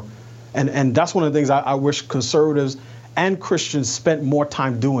for. And that's one of the things I wish conservatives and Christians spent more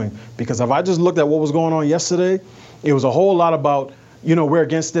time doing. Because if I just looked at what was going on yesterday, it was a whole lot about, we're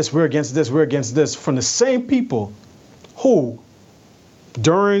against this, we're against this, we're against this, from the same people who,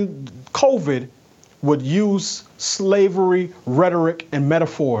 during COVID, would use slavery, rhetoric, and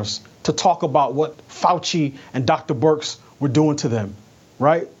metaphors to talk about what Fauci and Dr. Birx were doing to them,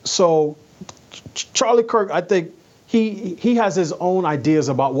 right? So Charlie Kirk, I think he has his own ideas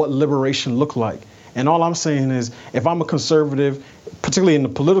about what liberation looked like. And all I'm saying is, if I'm a conservative, particularly in the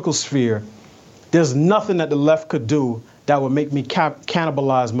political sphere, there's nothing that the left could do that would make me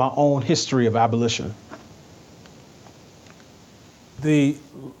cannibalize my own history of abolition. The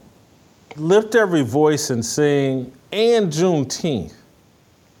Lift Every Voice and Sing and Juneteenth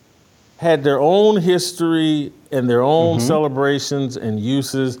had their own history and their own celebrations and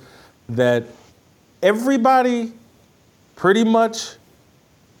uses that everybody pretty much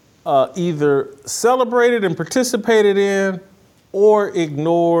either celebrated and participated in or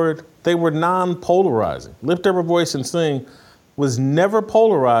ignored. They were non-polarizing. Lift Every Voice and Sing was never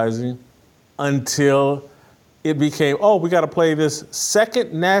polarizing until it became, oh, we got to play this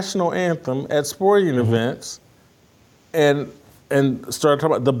second national anthem at sporting events, and started talking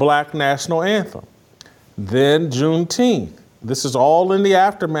about the Black national anthem. Then Juneteenth. This is all in the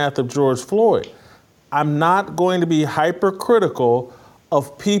aftermath of George Floyd. I'm not going to be hypercritical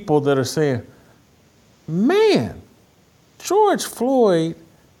of people that are saying, man, George Floyd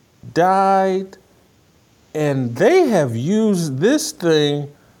died and they have used this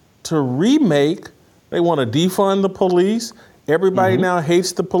thing to remake. They want to defund the police. Everybody now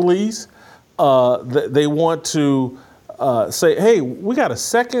hates the police. They want to say, hey, we got a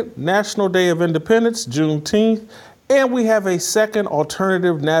second National Day of Independence, Juneteenth, and we have a second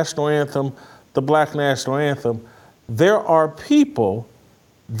alternative national anthem, the Black National Anthem. There are people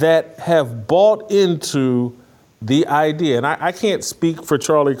that have bought into the idea, and I can't speak for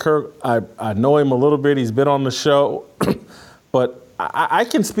Charlie Kirk. I know him a little bit. He's been on the show, but I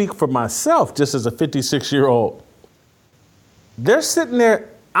can speak for myself just as a 56-year-old. They're sitting there,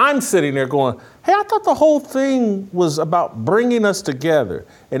 I'm sitting there going, hey, I thought the whole thing was about bringing us together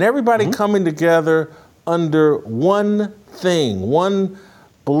and everybody coming together under one thing, one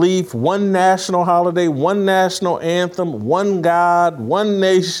belief, one national holiday, one national anthem, one God, one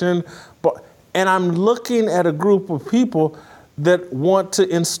nation. And I'm looking at a group of people that want to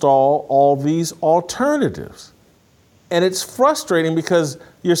install all these alternatives. And it's frustrating because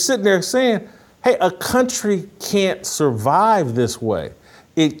you're sitting there saying, hey, a country can't survive this way.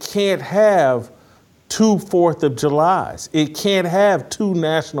 It can't have 2 4th of Julys. It can't have 2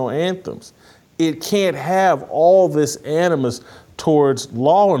 national anthems. It can't have all this animus towards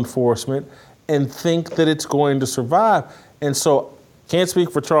law enforcement and think that it's going to survive. And so can't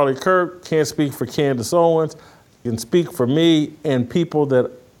speak for Charlie Kirk, can't speak for Candace Owens, can speak for me and people that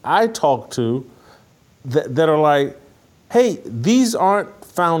I talk to that are like, hey, these aren't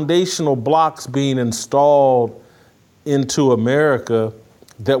foundational blocks being installed into America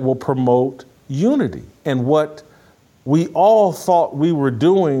that will promote unity. And what we all thought we were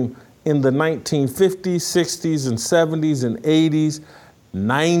doing in the 1950s, 60s, and 70s, and 80s,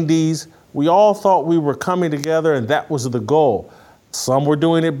 90s, we all thought we were coming together and that was the goal. Some were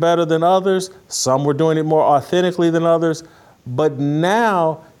doing it better than others. Some were doing it more authentically than others. But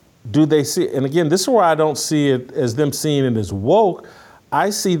now, do they see it? And again, this is where I don't see it as them seeing it as woke. I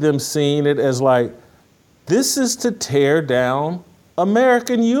see them seeing it as like, this is to tear down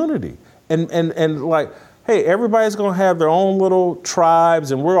American unity. And like, hey, everybody's going to have their own little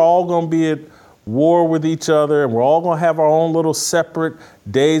tribes and we're all going to be at war with each other and we're all going to have our own little separate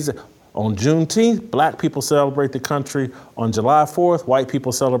days. On Juneteenth, black people celebrate the country. On July 4th, white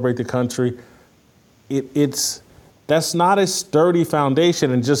people celebrate the country. That's not a sturdy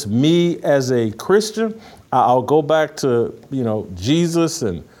foundation. And just me as a Christian, I'll go back to, Jesus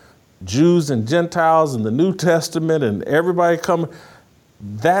and Jews and Gentiles and the New Testament and everybody coming.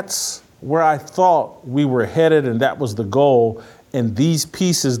 That's where I thought we were headed and that was the goal. And these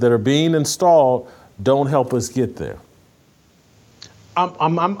pieces that are being installed don't help us get there.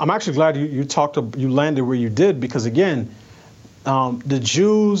 I'm actually glad you landed where you did, because again, the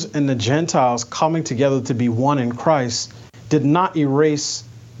Jews and the Gentiles coming together to be one in Christ did not erase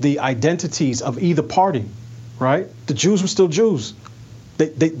the identities of either party, right? The Jews were still Jews.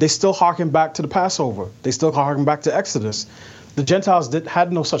 They still harken back to the Passover. They still harken back to Exodus. The Gentiles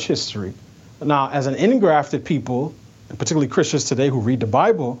had no such history. Now, as an ingrafted people, and particularly Christians today who read the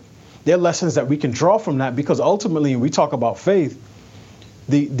Bible, there are lessons that we can draw from that, because ultimately, when we talk about faith,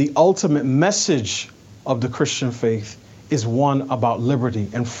 the ultimate message of the Christian faith is one about liberty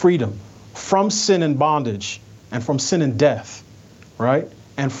and freedom from sin and bondage and from sin and death, right?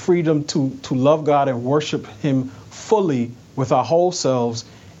 And freedom to love God and worship Him fully with our whole selves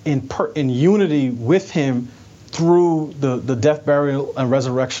in unity with Him through the death, burial, and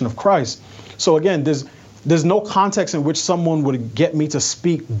resurrection of Christ. So again, there's no context in which someone would get me to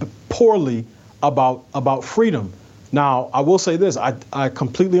speak poorly about freedom. Now, I will say this, I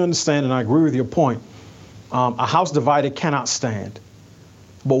completely understand and I agree with your point. A house divided cannot stand.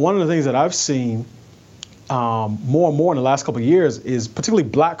 But one of the things that I've seen more and more in the last couple of years is particularly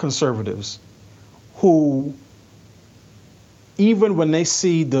black conservatives who, even when they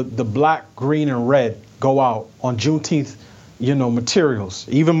see the black, green, and red go out on Juneteenth, materials,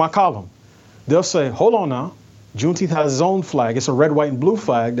 even my column, they'll say, hold on now, Juneteenth has its own flag. It's a red, white, and blue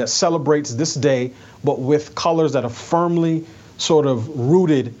flag that celebrates this day, but with colors that are firmly sort of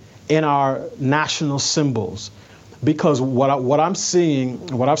rooted in our national symbols. Because what I've seen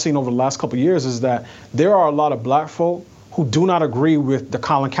over the last couple of years is that there are a lot of black folk who do not agree with the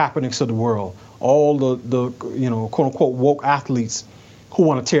Colin Kaepernicks of the world, all the quote unquote woke athletes who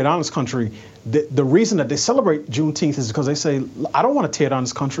want to tear down this country. The reason that they celebrate Juneteenth is because they say, I don't want to tear down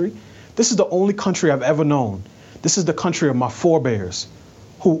this country. This is the only country I've ever known. This is the country of my forebears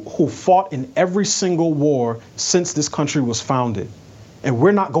who fought in every single war since this country was founded. And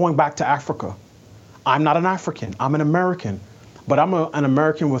we're not going back to Africa. I'm not an African, I'm an American, but I'm an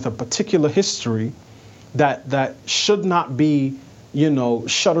American with a particular history that should not be,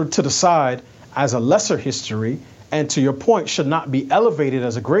 shuttered to the side as a lesser history, and to your point, should not be elevated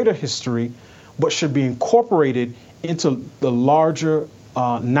as a greater history, but should be incorporated into the larger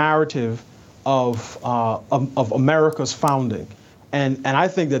narrative of America's founding. And I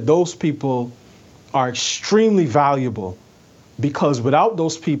think that those people are extremely valuable, because without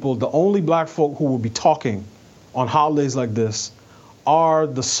those people, the only black folk who will be talking on holidays like this are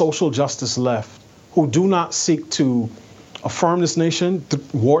the social justice left, who do not seek to affirm this nation,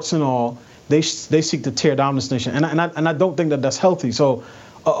 warts and all. They seek to tear down this nation, and I don't think that that's healthy. So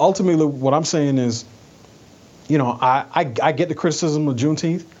ultimately, what I'm saying is, I get the criticism of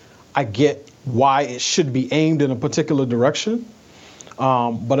Juneteenth. I get why it should be aimed in a particular direction.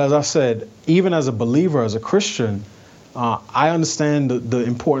 But as I said, even as a believer, as a Christian, I understand the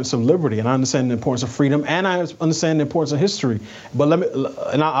importance of liberty, and I understand the importance of freedom, and I understand the importance of history. But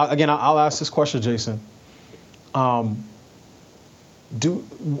I'll ask this question, Jason. When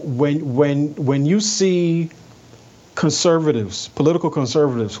you see conservatives, political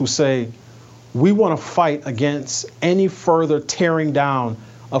conservatives, who say we want to fight against any further tearing down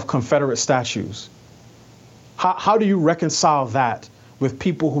of Confederate statues, how do you reconcile that with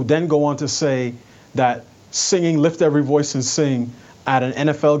people who then go on to say that singing Lift Every Voice and Sing at an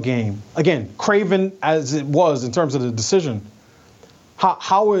NFL game, again, craven as it was in terms of the decision,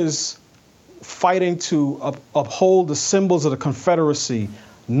 how is fighting to uphold the symbols of the Confederacy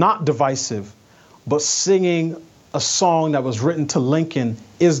not divisive, but singing a song that was written to Lincoln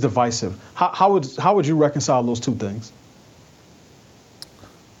is divisive? How would you reconcile those two things?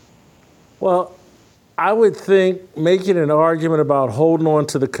 Well, I would think making an argument about holding on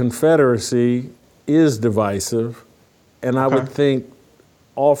to the Confederacy is divisive, and I would think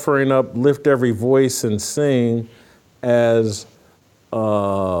offering up Lift Every Voice and Sing as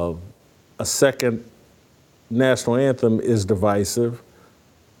a second national anthem is divisive.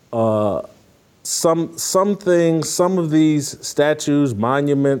 Some things, some of these statues,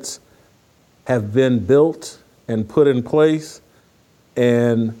 monuments have been built and put in place,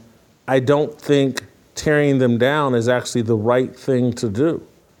 and I don't think tearing them down is actually the right thing to do.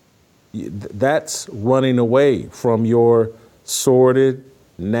 That's running away from your sordid,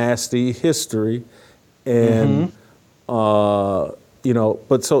 nasty history. And, but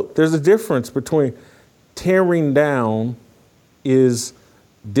so there's a difference between tearing down is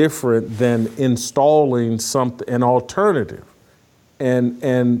different than installing an alternative.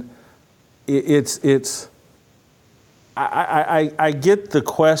 And I get the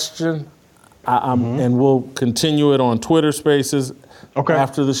question, and we'll continue it on Twitter Spaces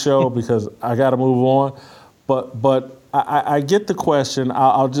after the show because I got to move on. But I get the question.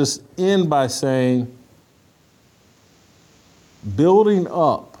 I'll just end by saying, building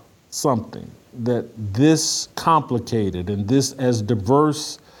up something that this complicated and this as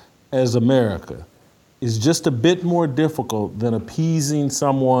diverse as America is just a bit more difficult than appeasing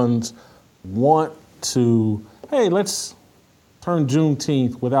someone's want to, hey, let's turn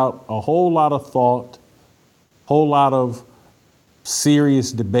Juneteenth without a whole lot of thought, whole lot of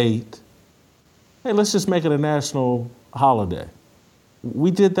serious debate. Hey, let's just make it a national holiday.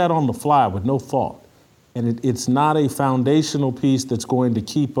 We did that on the fly with no thought. And it's not a foundational piece that's going to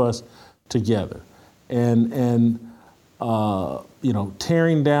keep us together. And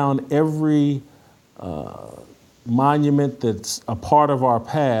tearing down every monument that's a part of our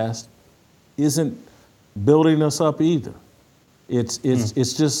past isn't building us up either. It's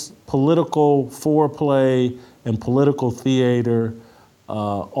just political foreplay and political theater,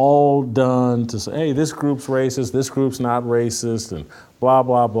 all done to say, hey, this group's racist, this group's not racist, and blah,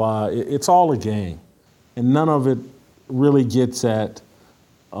 blah, blah. It's all a game. And none of it really gets at,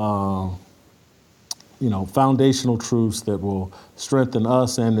 foundational truths that will strengthen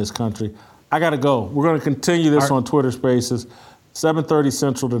us and this country. I got to go. We're going to continue this on Twitter Spaces, 7:30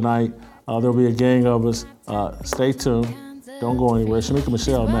 Central tonight. There'll be a gang of us. Stay tuned. Don't go anywhere. Shamika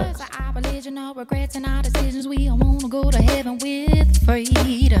Michelle next. Regrets and our decisions, we all want to go to heaven with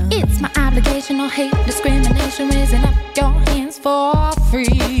freedom. It's my obligation, no hate, discrimination, raising up your hands for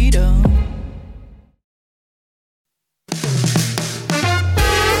freedom.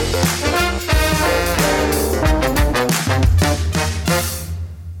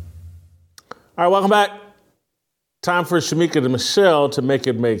 All right, welcome back. Time for Shamika and Michelle to make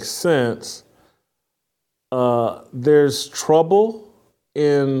it make sense. There's trouble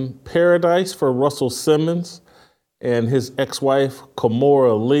in paradise for Russell Simmons and his ex-wife,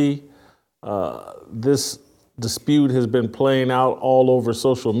 Kimora Lee. This dispute has been playing out all over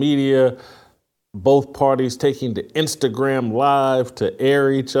social media. Both parties taking to Instagram Live to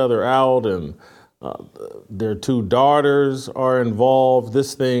air each other out, and their two daughters are involved.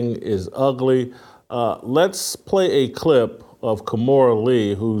 This thing is ugly. Let's play a clip of Kimora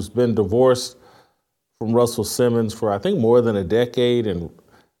Lee, who's been divorced from Russell Simmons for, I think, more than a decade and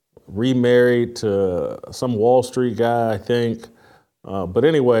remarried to some Wall Street guy, I think. But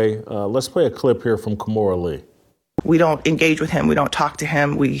anyway, let's play a clip here from Kimora Lee. We don't engage with him. We don't talk to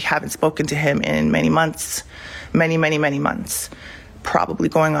him. We haven't spoken to him in many months, many months, probably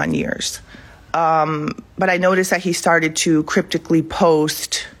going on years. But I noticed that he started to cryptically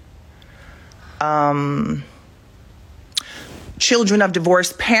post children of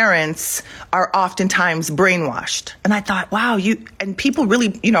divorced parents are oftentimes brainwashed. And I thought, wow, and people really,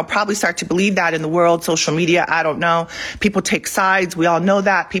 probably start to believe that in the world, social media, I don't know. People take sides. We all know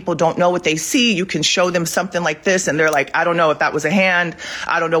that. People don't know what they see. You can show them something like this and they're like, I don't know if that was a hand.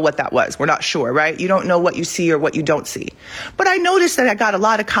 I don't know what that was. We're not sure, right? You don't know what you see or what you don't see. But I noticed that I got a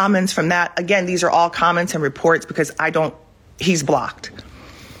lot of comments from that. Again, these are all comments and reports because he's blocked.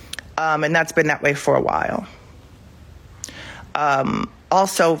 And that's been that way for a while.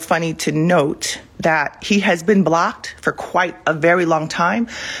 Also funny to note that he has been blocked for quite a very long time,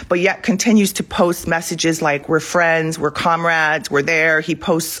 but yet continues to post messages like, we're friends, we're comrades, we're there. He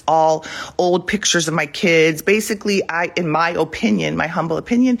posts all old pictures of my kids. Basically, in my opinion, my humble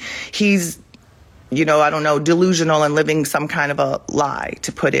opinion, he's, I don't know, delusional and living some kind of a lie,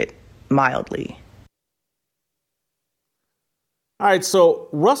 to put it mildly. All right, so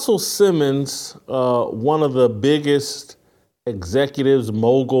Russell Simmons, one of the biggest executives,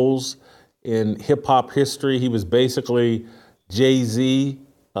 moguls in hip-hop history. He was basically Jay-Z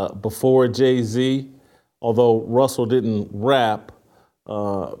before Jay-Z, although Russell didn't rap.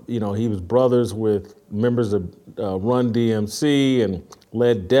 He was brothers with members of Run DMC and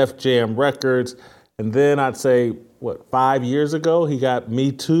led Def Jam Records. And then I'd say, 5 years ago, he got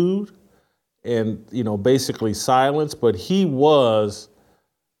Me Too'd and, basically silenced. But he was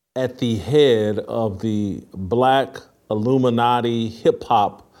at the head of the Black Illuminati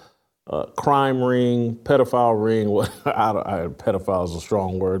hip-hop crime ring, pedophile ring. Pedophile is a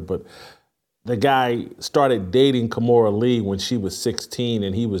strong word, but the guy started dating Kimora Lee when she was 16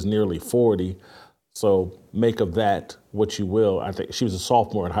 and he was nearly 40. So make of that what you will. I think she was a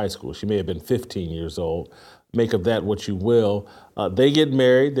sophomore in high school. She may have been 15 years old. Make of that what you will. They get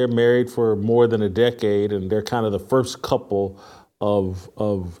married. They're married for more than a decade, and they're kind of the first couple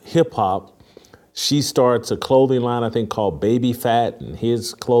of hip-hop. She starts a clothing line, I think, called Baby Fat, and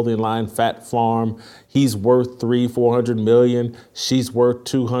his clothing line, Fat Farm. He's worth $300-400 million. She's worth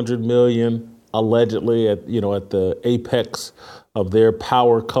 $200 million, allegedly, at the apex of their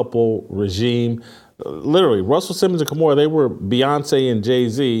power couple regime. Literally, Russell Simmons and Kimora, they were Beyonce and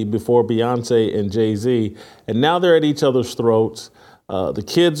Jay-Z before Beyonce and Jay-Z, and now they're at each other's throats. The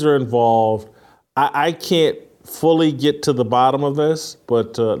kids are involved. I can't fully get to the bottom of this,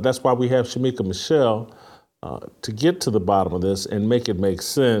 but that's why we have Shamika Michelle to get to the bottom of this and make it make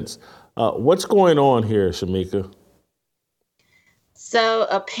sense. What's going on here, Shamika? So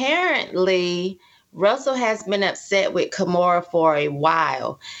apparently, Russell has been upset with Kimora for a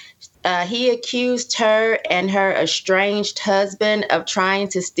while. He accused her and her estranged husband of trying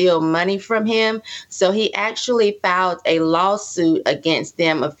to steal money from him. So he actually filed a lawsuit against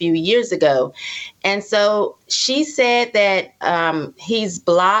them a few years ago. And so she said that he's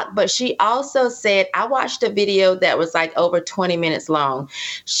blocked, but she also said, I watched a video that was like over 20 minutes long.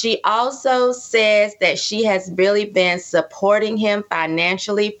 She also says that she has really been supporting him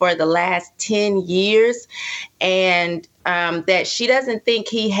financially for the last 10 years, and that she doesn't think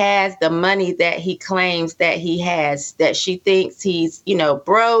he has the money that he claims that he has, that she thinks he's,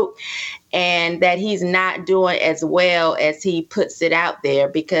 broke, and that he's not doing as well as he puts it out there,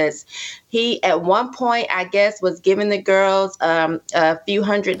 because he at one point, I guess, was giving the girls a few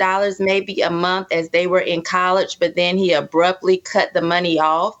 $100s maybe a month as they were in college, but then he abruptly cut the money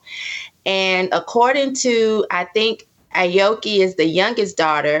off. And according to, I think Aoki is the youngest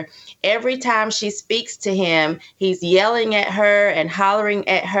daughter, every time she speaks to him, he's yelling at her and hollering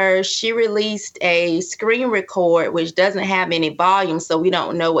at her. She released a screen record, which doesn't have any volume, so we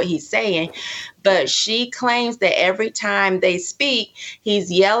don't know what he's saying. But she claims that every time they speak,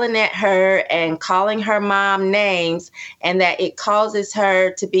 he's yelling at her and calling her mom names, and that it causes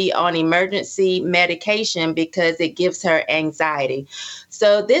her to be on emergency medication because it gives her anxiety.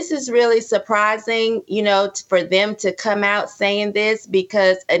 So this is really surprising, for them to come out saying this,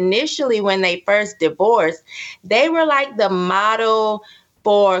 because initially when they first divorced, they were like the model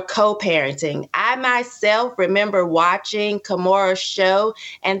for co-parenting. I myself remember watching Kimura's show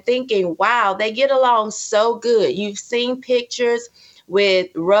and thinking, wow, they get along so good. You've seen pictures with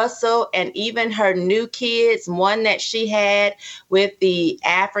Russell and even her new kids, one that she had with the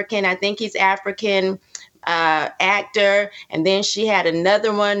African, I think he's African, actor, and then she had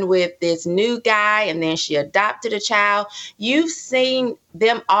another one with this new guy, and then she adopted a child. You've seen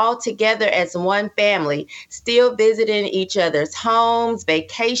them all together as one family, still visiting each other's homes,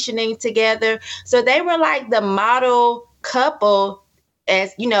 vacationing together. So they were like the model couple,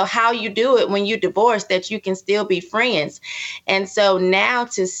 as how you do it when you divorce, that you can still be friends. And so now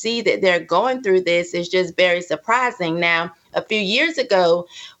to see that they're going through this is just very surprising. Now, a few years ago,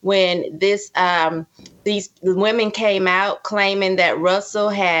 when these women came out claiming that Russell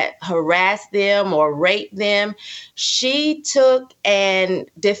had harassed them or raped them, she took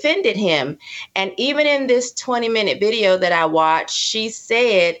and defended him. And even in this 20-minute video that I watched, she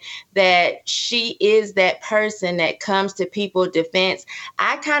said that she is that person that comes to people's defense.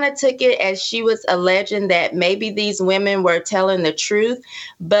 I kind of took it as she was alleging that maybe these women were telling the truth,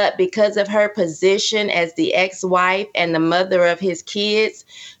 but because of her position as the ex-wife and the mother of his kids,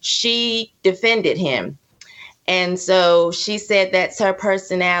 she defended him. And so she said that's her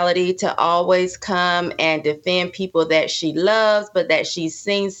personality, to always come and defend people that she loves, but that she's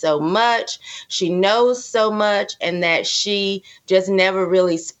seen so much, she knows so much, and that she just never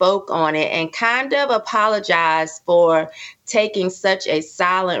really spoke on it, and kind of apologized for taking such a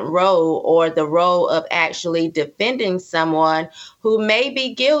silent role, or the role of actually defending someone who may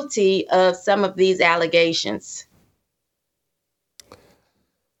be guilty of some of these allegations.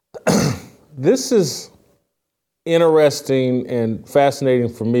 This is interesting and fascinating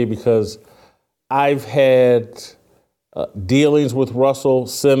for me because I've had dealings with Russell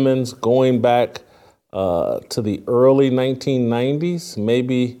Simmons going back to the early 1990s,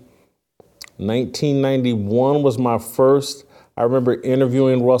 maybe 1991 was my first. I remember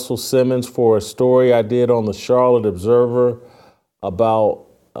interviewing Russell Simmons for a story I did on the Charlotte Observer about,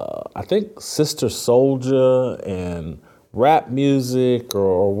 I think, Sister Souljah and rap music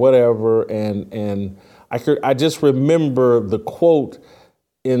or whatever, and I just remember the quote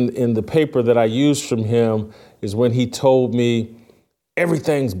in the paper that I used from him is when he told me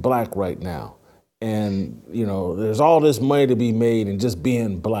everything's black right now, and there's all this money to be made in just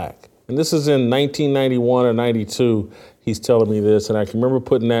being black. And this is in 1991 or 92. He's telling me this, and I can remember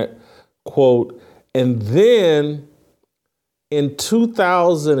putting that quote. And then in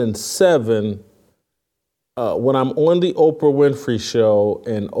 2007. When I'm on the Oprah Winfrey Show,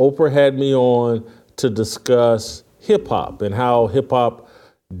 and Oprah had me on to discuss hip hop and how hip hop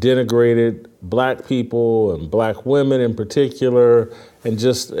denigrated black people and black women in particular, and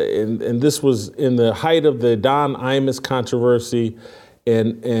this was in the height of the Don Imus controversy,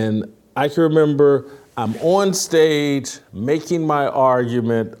 and I can remember I'm on stage making my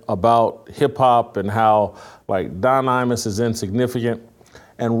argument about hip hop and how like Don Imus is insignificant,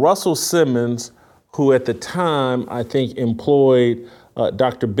 and Russell Simmons, who at the time I think employed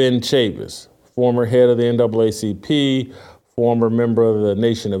Dr. Ben Chavis, former head of the NAACP, former member of the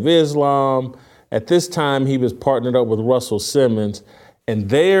Nation of Islam. At this time, he was partnered up with Russell Simmons,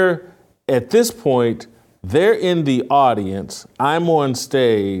 and at this point, they're in the audience, I'm on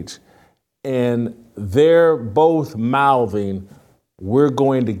stage, and they're both mouthing, "We're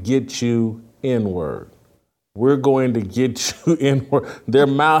going to get you N-word. we're going to get you in their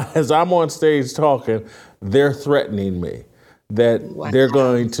mouth. As I'm on stage talking, they're threatening me that they're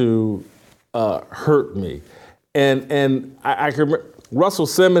going to hurt me. And I can remember, Russell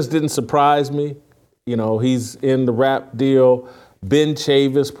Simmons didn't surprise me. You know, he's in the rap deal. Ben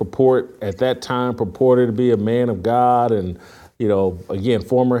Chavis at that time purported to be a man of God and, you know, again,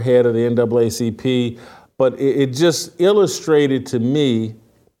 former head of the NAACP. But it just illustrated to me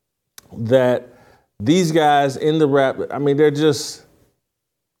that these guys in the rap, I mean, they're just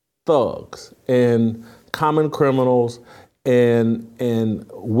thugs and common criminals and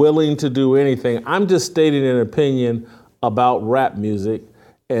willing to do anything. I'm just stating an opinion about rap music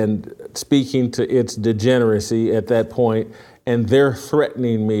and speaking to its degeneracy at that point, and they're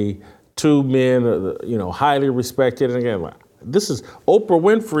threatening me. Two men, you know, highly respected. And again, this is Oprah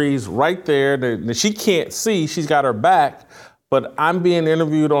Winfrey's right there. She can't see, she's got her back, but I'm being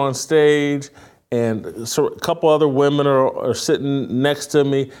interviewed on stage, and so a couple other women are sitting next to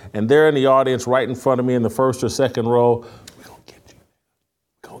me, and they're in the audience right in front of me in the first or second row. We're gonna get you.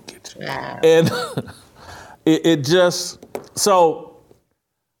 We're gonna get you. Wow. And it just, so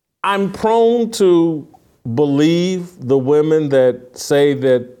I'm prone to believe the women that say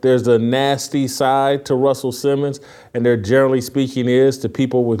that there's a nasty side to Russell Simmons, and there generally speaking is to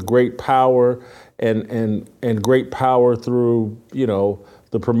people with great power and great power through, you know,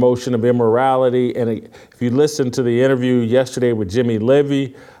 the promotion of immorality. And if you listen to the interview yesterday with Jimmy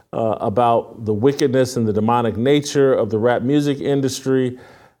Levy about the wickedness and the demonic nature of the rap music industry,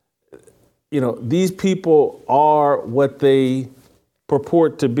 you know, these people are what they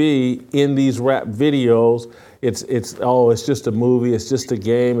purport to be in these rap videos. It's just a movie, it's just a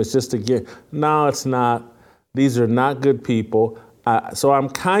game, it's just a game. No, it's not. These are not good people. So I'm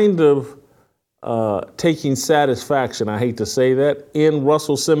kind of taking satisfaction, I hate to say that, in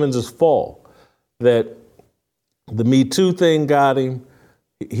Russell Simmons' fall, that the Me Too thing got him.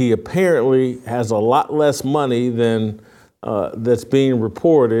 He apparently has a lot less money than that's being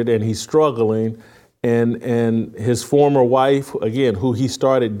reported, and he's struggling. And his former wife, again, who he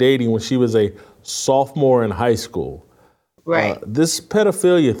started dating when she was a sophomore in high school. Right. This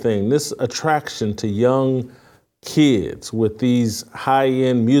pedophilia thing, this attraction to young kids with these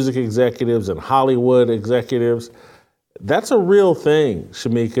high-end music executives and Hollywood executives, that's a real thing,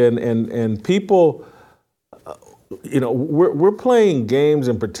 Shamika. And people, you know, we're playing games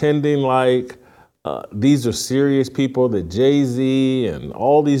and pretending like these are serious people, that Jay-Z and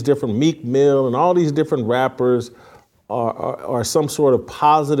all these different Meek Mill and all these different rappers are some sort of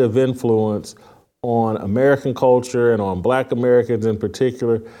positive influence on American culture and on Black Americans in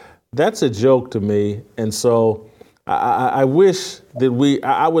particular. That's a joke to me. And so I wish that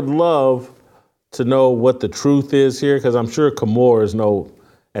I would love to know what the truth is here, because I'm sure Kimura's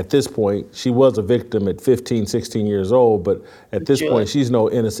at this point, she was a victim at 15, 16 years old, but at this point, she's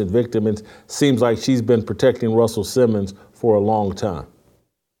no innocent victim. It seems like she's been protecting Russell Simmons for a long time.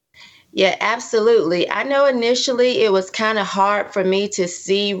 Yeah, absolutely. I know initially it was kind of hard for me to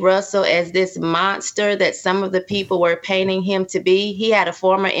see Russell as this monster that some of the people were painting him to be. He had a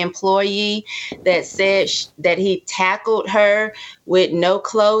former employee that said that he tackled her with no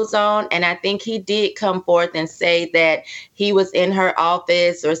clothes on. And I think he did come forth and say that he was in her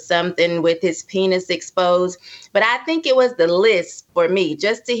office or something with his penis exposed. But I think it was the lisp for me.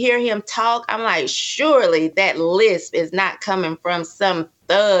 Just to hear him talk, I'm like, surely that lisp is not coming from some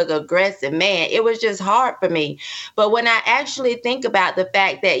thug, aggressive man. It was just hard for me. But when I actually think about the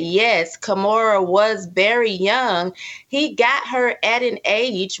fact that, yes, Kimura was very young, he got her at an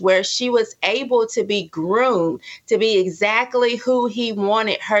age where she was able to be groomed to be exactly who he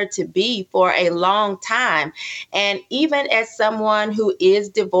wanted her to be for a long time. And even as someone who is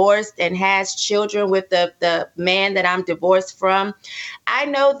divorced and has children with the man that I'm divorced from, I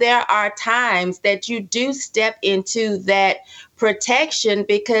know there are times that you do step into that protection,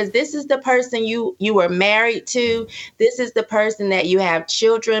 because this is the person you were married to. This is the person that you have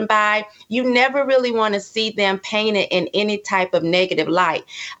children by. You never really want to see them painted in any type of negative light.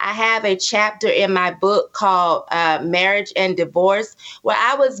 I have a chapter in my book called Marriage and Divorce, where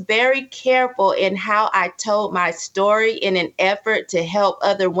I was very careful in how I told my story in an effort to help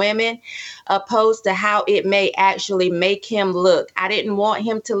other women, opposed to how it may actually make him look. I didn't want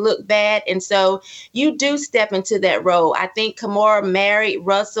him to look bad. And so you do step into that role. I think Kimura married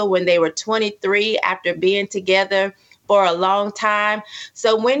Russell when they were 23 after being together for a long time.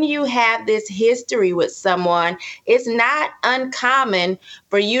 So when you have this history with someone, it's not uncommon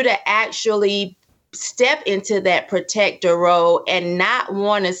for you to actually step into that protector role and not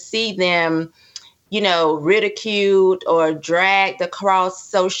want to see them, you know, ridiculed or dragged across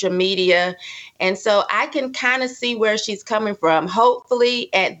social media. And so I can kind of see where she's coming from.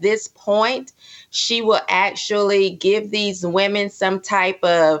 Hopefully at this point, she will actually give these women some type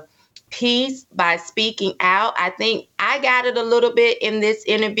of peace by speaking out. I think I got it a little bit in this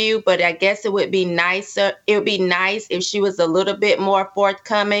interview, but I guess it would be nicer. It would be nice if she was a little bit more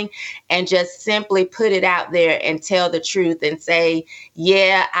forthcoming and just simply put it out there and tell the truth and say,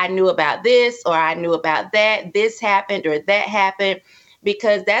 yeah, I knew about this, or I knew about that. This happened or that happened,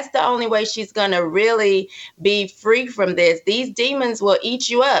 because that's the only way she's going to really be free from this. These demons will eat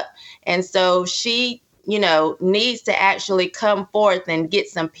you up. And so she, needs to actually come forth and get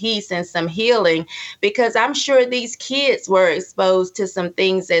some peace and some healing, because I'm sure these kids were exposed to some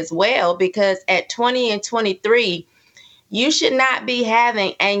things as well, because at 20 and 23, you should not be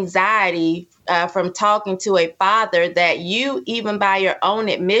having anxiety from talking to a father that you, even by your own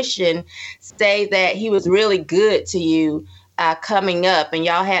admission, say that he was really good to you coming up, and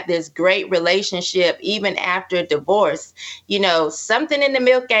y'all had this great relationship even after divorce. Something in the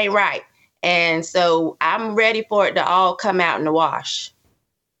milk ain't right. And so I'm ready for it to all come out in the wash.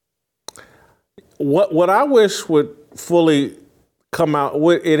 What I wish would fully come out,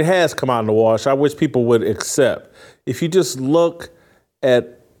 it has come out in the wash, I wish people would accept. If you just look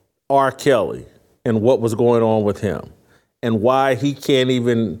at R. Kelly and what was going on with him and why he can't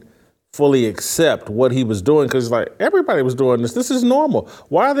even fully accept what he was doing, because like everybody was doing this. This is normal.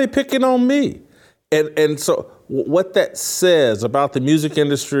 Why are they picking on me? And so what that says about the music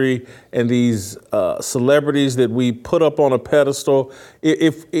industry and these celebrities that we put up on a pedestal,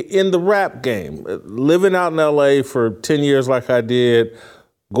 if in the rap game, living out in LA for 10 years like I did,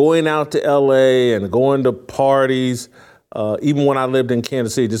 going out to LA and going to parties, even when I lived in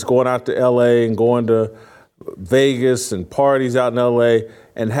Kansas City, just going out to LA and going to Vegas and parties out in LA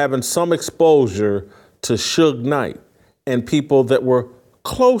and having some exposure to Suge Knight and people that were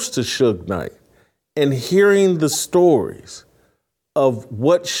close to Suge Knight, and hearing the stories of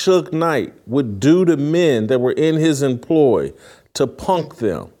what Suge Knight would do to men that were in his employ, to punk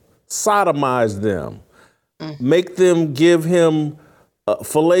them, sodomize them, make them give him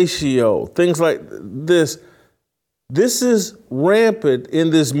fellatio, things like this. This is rampant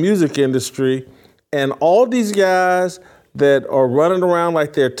in this music industry, and all these guys that are running around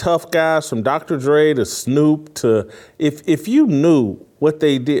like they're tough guys, from Dr. Dre to Snoop to, if you knew what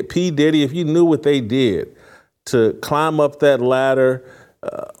they did, P. Diddy, if you knew what they did to climb up that ladder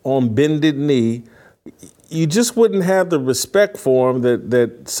on bended knee, you just wouldn't have the respect for them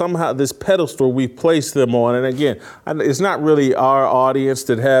that somehow this pedestal we've placed them on. And again, it's not really our audience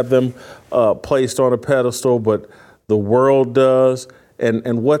that have them placed on a pedestal, but the world does.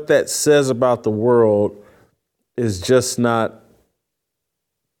 And what that says about the world is just not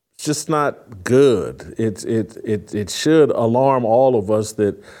good. It should alarm all of us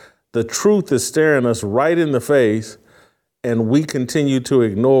that the truth is staring us right in the face, and we continue to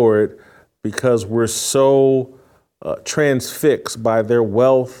ignore it because we're so transfixed by their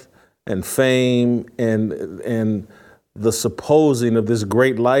wealth and fame and the supposing of this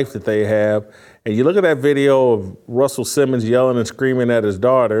great life that they have. And you look at that video of Russell Simmons yelling and screaming at his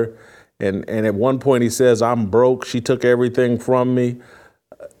daughter, and at one point he says, "I'm broke. She took everything from me."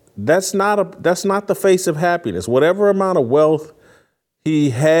 That's not the face of happiness. Whatever amount of wealth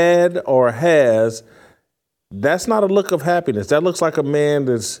he had or has, that's not a look of happiness. That looks like a man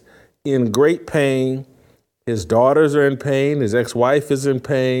that's in great pain. His daughters are in pain. His ex-wife is in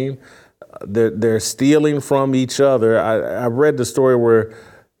pain. They're stealing from each other. I read the story where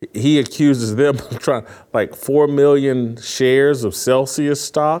he accuses them of trying, like 4 million shares of Celsius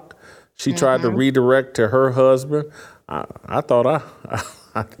stock. She tried to redirect to her husband. I thought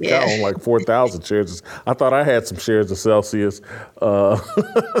I think I own like 4,000 shares. I thought I had some shares of Celsius.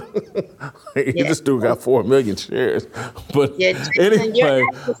 This dude got 4 million shares. But anyway.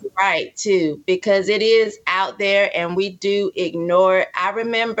 You're right, too, because it is out there and we do ignore it. I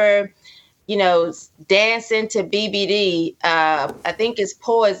remember, dancing to BBD, I think it's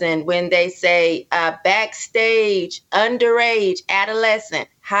Poison, when they say backstage, underage, adolescent,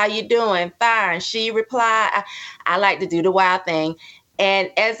 how you doing? Fine. She replied, I like to do the wild thing.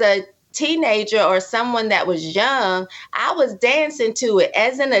 And as a teenager or someone that was young, I was dancing to it.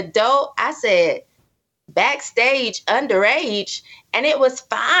 As an adult, I said, backstage, underage, and it was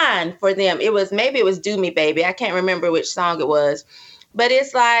fine for them. Maybe it was Do Me Baby. I can't remember which song it was. But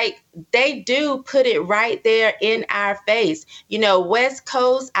it's like they do put it right there in our face. West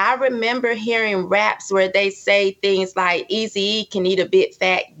Coast, I remember hearing raps where they say things like Eazy-E can eat a big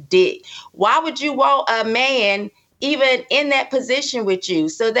fat dick. Why would you want a man even in that position with you.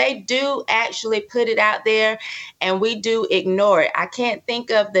 So they do actually put it out there and we do ignore it. I can't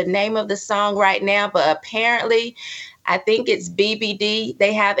think of the name of the song right now, but apparently I think it's BBD.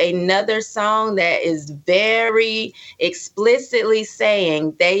 They have another song that is very explicitly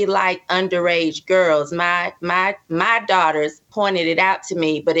saying they like underage girls. My daughters pointed it out to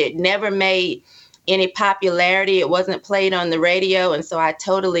me, but it never made any popularity. It wasn't played on the radio, and so I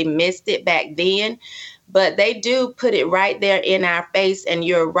totally missed it back then. But they do put it right there in our face, and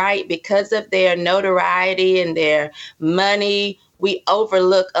you're right, because of their notoriety and their money, we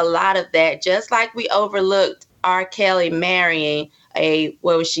overlook a lot of that, just like we overlooked R. Kelly marrying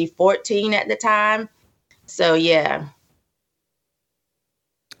what was she, 14 at the time? So, yeah.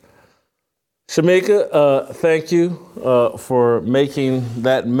 Shamika, thank you for making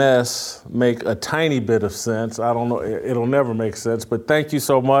that mess make a tiny bit of sense. I don't know, it'll never make sense, but thank you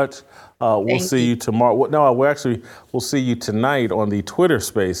so much. We'll see you tomorrow. No, we'll see you tonight on the Twitter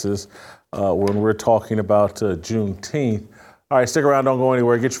Spaces when we're talking about Juneteenth. All right, stick around, don't go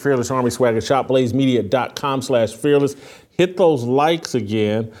anywhere. Get your Fearless Army swag at shopblazemedia.com/fearless. Hit those likes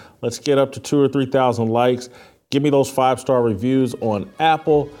again. Let's get up to 2,000 or 3,000 likes. Give me those 5-star reviews on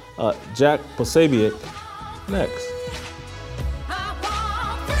Apple. Jack Posobiec next.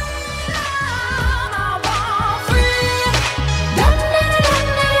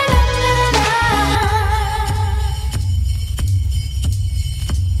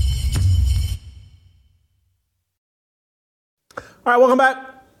 All right, welcome back.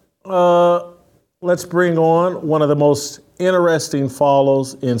 Let's bring on one of the most interesting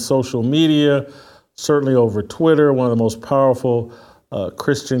follows in social media, certainly over Twitter, one of the most powerful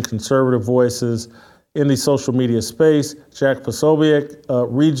Christian conservative voices in the social media space. Jack Posobiec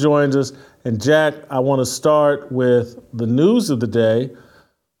rejoins us. And Jack, I want to start with the news of the day.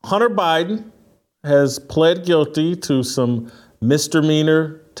 Hunter Biden has pled guilty to some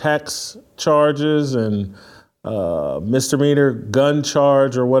misdemeanor tax charges and misdemeanor gun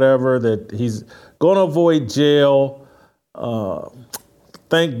charge or whatever, that he's going to avoid jail.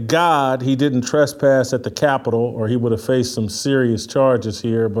 Thank God he didn't trespass at the Capitol, or he would have faced some serious charges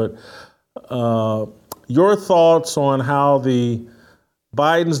here. But your thoughts on how the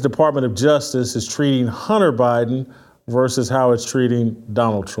Biden's Department of Justice is treating Hunter Biden versus how it's treating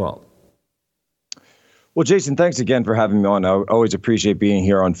Donald Trump? Well, Jason, thanks again for having me on. I always appreciate being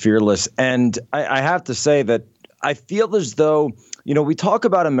here on Fearless. And I have to say that I feel as though, we talk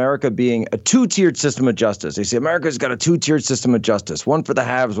about America being a two-tiered system of justice. They say America's got a two-tiered system of justice, one for the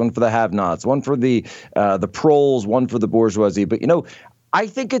haves, one for the have-nots, one for the proles, one for the bourgeoisie. But, I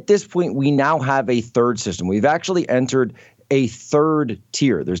think at this point we now have a third system. We've actually entered a third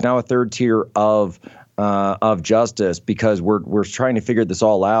tier. There's now a third tier of justice because we're trying to figure this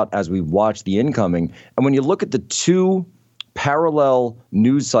all out as we watch the incoming. And when you look at the two parallel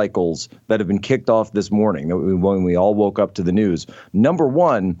news cycles that have been kicked off this morning, when we all woke up to the news, number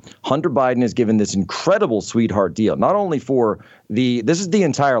one, Hunter Biden has given this incredible sweetheart deal, not only for this is the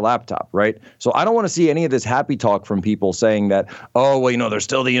entire laptop, right? So I don't want to see any of this happy talk from people saying that, oh, well, there's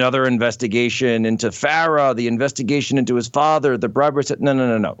still the other investigation into Farah, the investigation into his father, the bribery.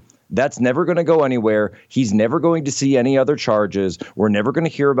 No. That's never going to go anywhere. He's never going to see any other charges. We're never going to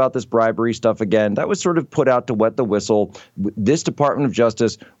hear about this bribery stuff again. That was sort of put out to wet the whistle. This Department of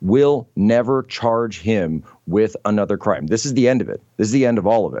Justice will never charge him with another crime. This is the end of it. This is the end of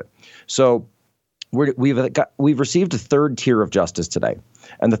all of it. So we've received a third tier of justice today.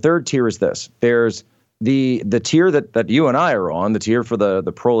 And the third tier is this. There's the tier that you and I are on, the tier for the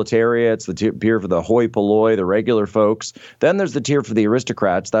proletariats, the tier for the hoi polloi, the regular folks. Then there's the tier for the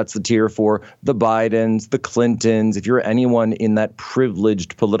aristocrats. That's the tier for the Bidens, the Clintons, if you're anyone in that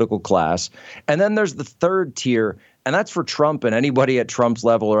privileged political class. And then there's the third tier, and that's for Trump and anybody at Trump's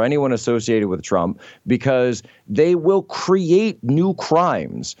level or anyone associated with Trump, because they will create new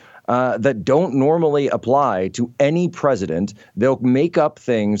crimes that don't normally apply to any president. They'll make up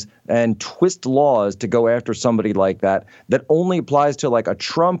things and twist laws to go after somebody like that only applies to like a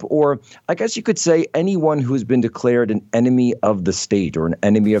Trump, or I guess you could say anyone who's been declared an enemy of the state or an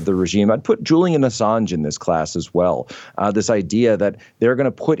enemy of the regime. I'd put Julian Assange in this class as well. This idea that they're going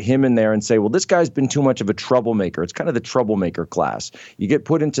to put him in there and say, well, this guy's been too much of a troublemaker. It's kind of the troublemaker class. You get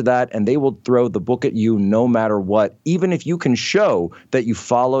put into that and they will throw the book at you no matter what, even if you can show that you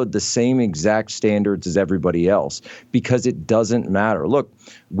followed the same exact standards as everybody else because it doesn't matter. Look,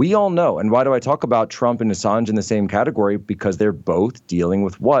 we all know, and why do I talk about Trump and Assange in the same category? Because they're both dealing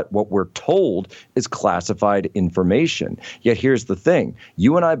with what? What we're told is classified information. Yet here's the thing.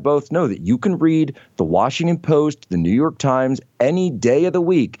 You and I both know that you can read the Washington Post, the New York Times, any day of the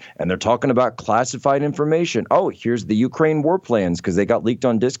week, and they're talking about classified information. Oh, here's the Ukraine war plans because they got leaked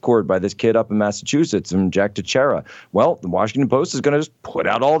on Discord by this kid up in Massachusetts, and Jack Teixeira. Well, the Washington Post is going to just put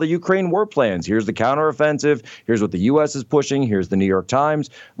out all the Ukraine war plans. Here's the counteroffensive. Here's what the U.S. is pushing. Here's the New York Times.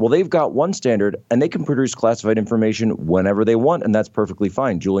 Well, they've got one standard, and they can produce classified information whenever they want, and that's perfectly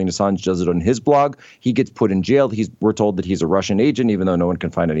fine. Julian Assange does it on his blog. He gets put in jail. We're told that he's a Russian agent, even though no one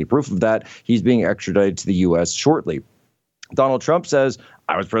can find any proof of that. He's being extradited to the U.S. shortly. Donald Trump says,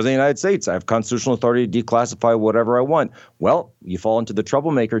 I was president of the United States. I have constitutional authority to declassify whatever I want. Well, you fall into the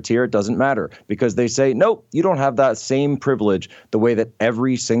troublemaker tier. It doesn't matter because they say, nope, you don't have that same privilege the way that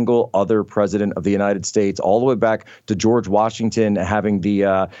every single other president of the United States, all the way back to George Washington having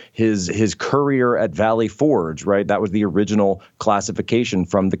the his courier at Valley Forge, right? That was the original classification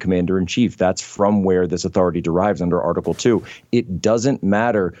from the commander in chief. That's from where this authority derives under Article 2. It doesn't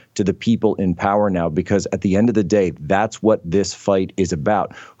matter to the people in power now because at the end of the day, that's what this fight is about.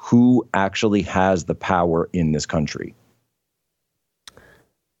 Who actually has the power in this country?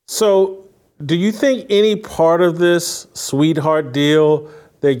 So do you think any part of this sweetheart deal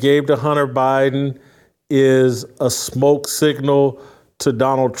they gave to Hunter Biden is a smoke signal to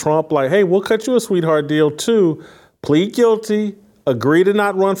Donald Trump? Like, hey, we'll cut you a sweetheart deal too. Plead guilty, agree to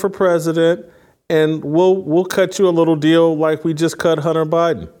not run for president, and we'll cut you a little deal like we just cut Hunter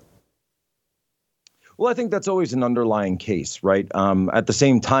Biden. Well, I think that's always an underlying case, right? At the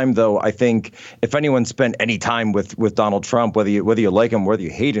same time, though, I think if anyone spent any time with Donald Trump, whether you like him, whether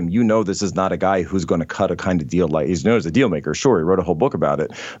you hate him, you know this is not a guy who's going to cut a kind of deal like he's known as a deal maker. Sure, he wrote a whole book about it,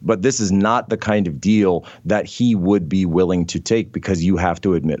 but this is not the kind of deal that he would be willing to take because you have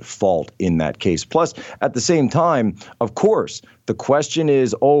to admit fault in that case. Plus, at the same time, of course, the question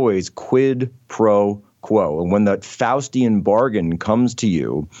is always quid pro quo. And when that Faustian bargain comes to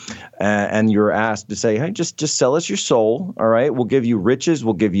you and you're asked to say, hey, just sell us your soul. All right. We'll give you riches.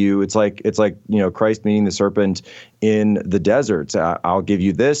 We'll give you it's like, Christ meeting the serpent in the desert. I'll give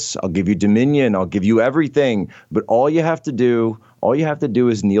you this. I'll give you dominion. I'll give you everything. But all you have to do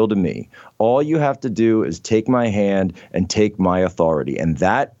is kneel to me. All you have to do is take my hand and take my authority. And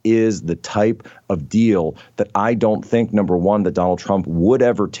that is the type of deal that I don't think, number one, that Donald Trump would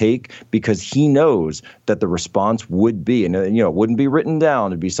ever take because he knows that the response would be, and it wouldn't be written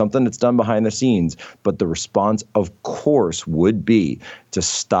down. It'd be something that's done behind the scenes. But the response, of course, would be to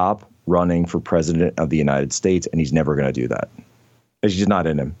stop running for president of the United States. And he's never going to do that. It's just not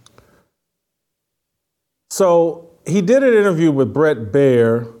in him. So he did an interview with Bret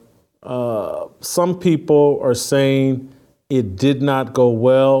Baier. Some people are saying it did not go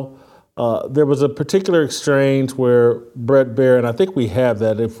well. There was a particular exchange where Bret Baier, and I think we have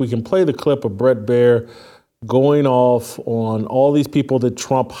that, if we can play the clip of Bret Baier going off on all these people that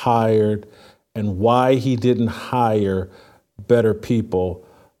Trump hired and why he didn't hire better people.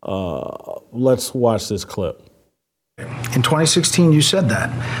 Let's watch this clip. In 2016, you said that.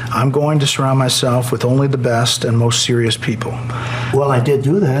 I'm going to surround myself with only the best and most serious people. Well, I did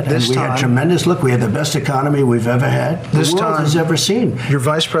do that. This and we time, had tremendous, look, we had the best economy we've ever had. The world has ever seen. Your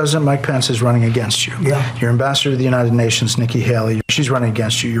Vice President, Mike Pence, is running against you. Yeah. Your Ambassador to the United Nations, Nikki Haley, she's running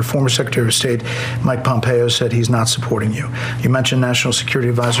against you. Your former Secretary of State, Mike Pompeo, said he's not supporting you. You mentioned National Security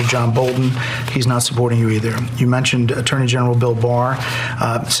Advisor John Bolton. He's not supporting you either. You mentioned Attorney General Bill Barr,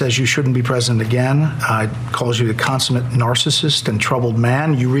 says you shouldn't be president again, calls you the consummate narcissist and troubled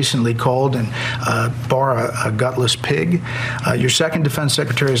man. You recently called Barr a gutless pig. Your second defense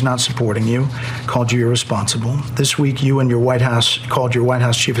secretary is not supporting you, called you irresponsible. This week, you and your White House called your White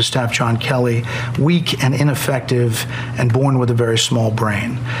House Chief of Staff, John Kelly, weak and ineffective and born with a very small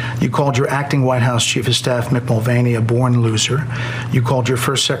brain. You called your acting White House Chief of Staff, Mick Mulvaney, a born loser. You called your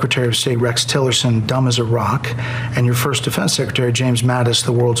first Secretary of State, Rex Tillerson, dumb as a rock, and your first Defense Secretary, James Mattis,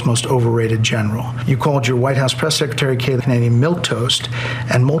 the world's most overrated general. You called your White House Press Secretary, Kayleigh Canadian, milquetoast,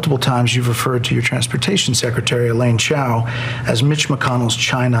 and multiple times you've referred to your Transportation Secretary, Elaine Chao, as Mitch McConnell's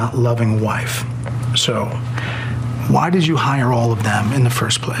China-loving wife. So why did you hire all of them in the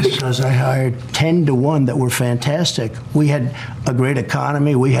first place? Because I hired 10 to 1 that were fantastic. We had a great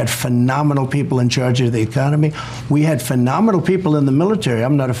economy. We had phenomenal people in charge of the economy. We had phenomenal people in the military.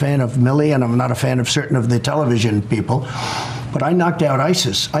 I'm not a fan of Milley, and I'm not a fan of certain of the television people. But I knocked out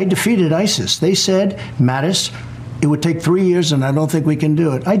ISIS. I defeated ISIS. They said, Mattis, It would take 3 years, and I don't think we can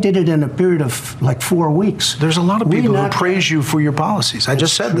do it. I did it in a period of like 4 weeks. There's a lot of people who praise you for your policies. I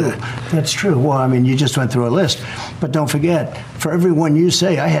just said that. That's true. Well, I mean, you just went through a list. But don't forget, for every one you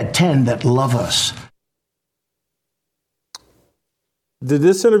say, I had 10 that love us. Did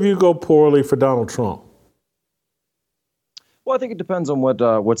this interview go poorly for Donald Trump? Well, I think it depends on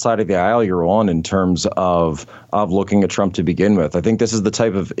what side of the aisle you're on in terms of looking at Trump to begin with. I think this is the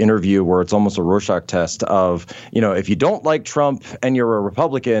type of interview where it's almost a Rorschach test of, if you don't like Trump and you're a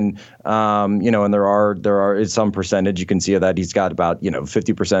Republican, and there is some percentage you can see of that. He's got about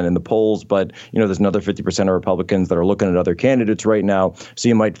 50% in the polls, but there's another 50% of Republicans that are looking at other candidates right now. So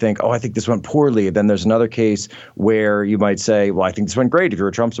you might think, I think this went poorly. Then there's another case where you might say, well, I think this went great if you're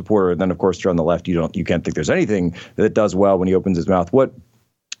a Trump supporter. And then of course you're on the left. You can't think there's anything that does well when he opens his mouth. What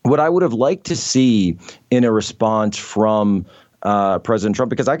I would have liked to see in a response from President Trump,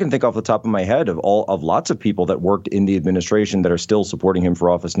 because I can think off the top of my head of lots of people that worked in the administration that are still supporting him for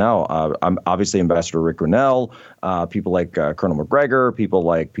office now. I'm obviously Ambassador Rick Grinnell, people like Colonel McGregor, people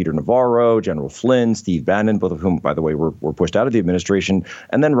like Peter Navarro, General Flynn, Steve Bannon, both of whom, by the way, were pushed out of the administration,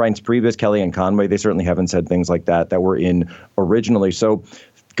 and then Reince Priebus, Kellyanne Conway. They certainly haven't said things like that were in originally. So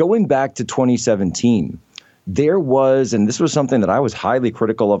going back to 2017. There was, and this was something that I was highly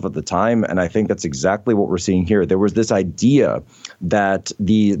critical of at the time, and I think that's exactly what we're seeing here. There was this idea that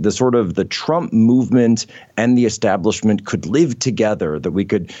the sort of the Trump movement and the establishment could live together, that we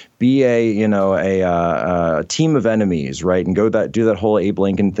could be a team of enemies, right, and do that whole Abe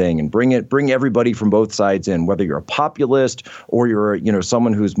Lincoln thing and bring everybody from both sides in, whether you're a populist or you're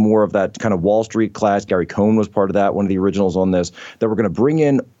someone who's more of that kind of Wall Street class. Gary Cohn was part of that, one of the originals on this, that we're going to bring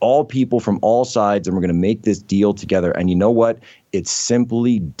in all people from all sides and we're going to make this deal together. And you know what? It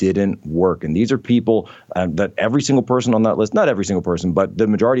simply didn't work. And these are people that every single person on that list, not every single person, but the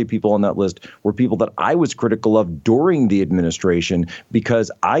majority of people on that list were people that I was critical of during the administration, because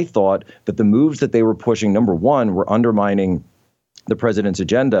I thought that the moves that they were pushing, number one, were undermining the president's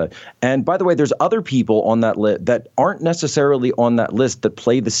agenda. And by the way, there's other people on that list that aren't necessarily on that list that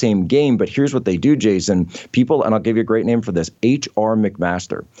play the same game. But here's what they do, Jason. People, and I'll give you a great name for this, H.R.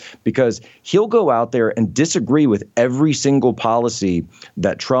 McMaster, because he'll go out there and disagree with every single policy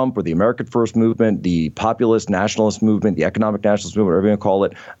that Trump or the American First Movement, the populist nationalist movement, the economic nationalist movement, whatever you want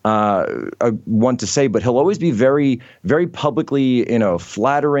to call it, want to say. But he'll always be very, very publicly,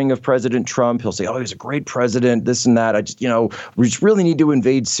 flattering of President Trump. He'll say, oh, he's a great president, this and that. We just really need to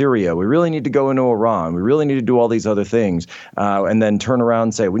invade Syria. We really need to go into Iran. We really need to do all these other things, and then turn around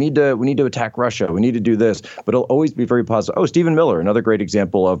and say we need to attack Russia. We need to do this. But it'll always be very positive. Oh, Stephen Miller, another great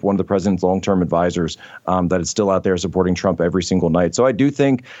example of one of the president's long-term advisors that is still out there supporting Trump every single night. So I do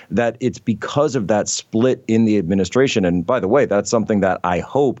think that it's because of that split in the administration. And by the way, that's something that I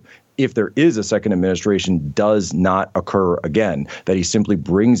hope, if there is a second administration, does not occur again, that he simply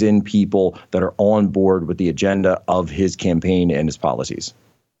brings in people that are on board with the agenda of his campaign and his policies.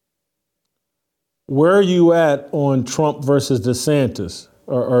 Where are you at on Trump versus DeSantis?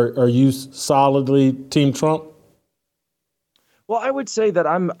 Are you solidly Team Trump? Well, I would say that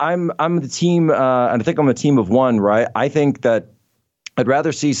I'm the team, and I think I'm a team of one, right? I think that I'd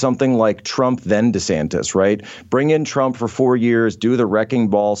rather see something like Trump than DeSantis, right? Bring in Trump for 4 years, do the wrecking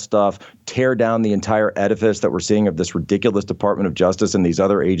ball stuff, tear down the entire edifice that we're seeing of this ridiculous Department of Justice and these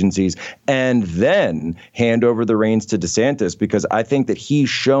other agencies, and then hand over the reins to DeSantis, because I think that he's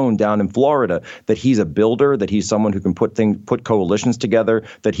shown down in Florida that he's a builder, that he's someone who can put coalitions together,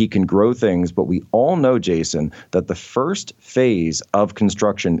 that he can grow things. But we all know, Jason, that the first phase of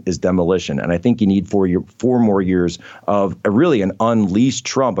construction is demolition. And I think you need 4 more years of really an unleashed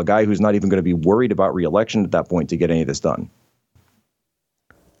Trump, a guy who's not even going to be worried about re-election at that point to get any of this done.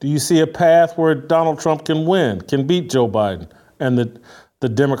 Do you see a path where Donald Trump can win, can beat Joe Biden and the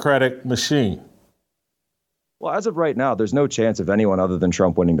Democratic machine? Well, as of right now, there's no chance of anyone other than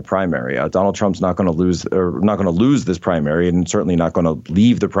Trump winning the primary. Donald Trump's not going to lose this primary, and certainly not going to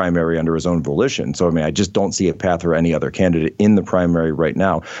leave the primary under his own volition. So, I just don't see a path for any other candidate in the primary right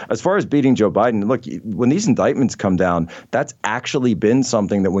now. As far as beating Joe Biden, look, when these indictments come down, that's actually been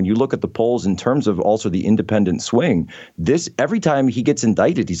something that when you look at the polls in terms of also the independent swing, every time he gets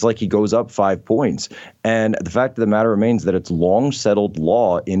indicted, he's like he goes up 5 points. And the fact of the matter remains that it's long settled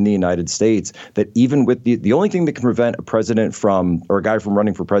law in the United States that even with the only thing that can prevent a president or a guy from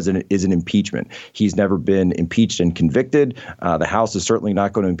running for president is an impeachment. He's never been impeached and convicted. The House is certainly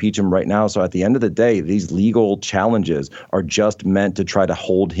not going to impeach him right now. So at the end of the day, these legal challenges are just meant to try to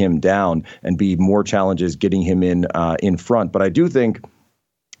hold him down and be more challenges getting him in front. But I do think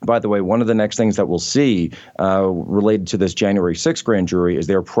By the way, one of the next things that we'll see related to this January 6th grand jury is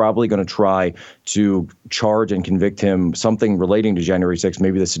they're probably going to try to charge and convict him something relating to January 6th,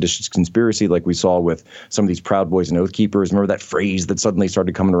 maybe the seditious conspiracy like we saw with some of these Proud Boys and Oath Keepers. Remember that phrase that suddenly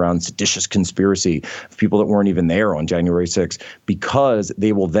started coming around, seditious conspiracy, of people that weren't even there on January 6th, because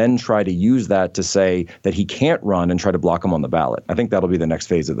they will then try to use that to say that he can't run and try to block him on the ballot. I think that'll be the next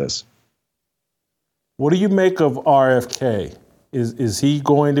phase of this. What do you make of RFK? Is he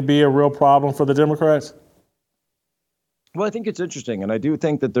going to be a real problem for the Democrats? Well, I think it's interesting. And I do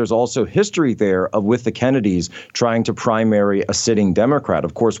think that there's also history there of with the Kennedys trying to primary a sitting Democrat.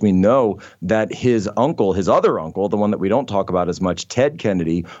 Of course, we know that his uncle, his other uncle, the one that we don't talk about as much, Ted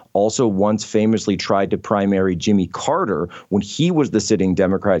Kennedy, also once famously tried to primary Jimmy Carter when he was the sitting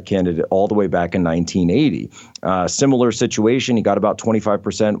Democrat candidate all the way back in 1980. Similar situation. He got about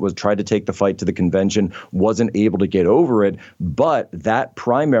 25%, was tried to take the fight to the convention, wasn't able to get over it. But that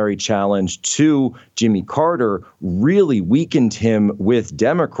primary challenge to Jimmy Carter really weakened him with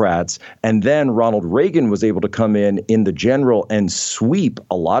Democrats. And then Ronald Reagan was able to come in the general and sweep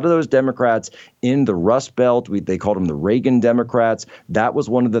a lot of those Democrats in the Rust Belt. They called them the Reagan Democrats. That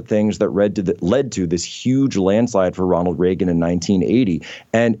was one of the things that led to this huge landslide for Ronald Reagan in 1980.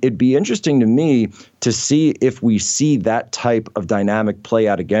 And it'd be interesting to me to see if we see that type of dynamic play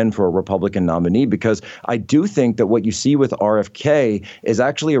out again for a Republican nominee, because I do think that what you see with RFK is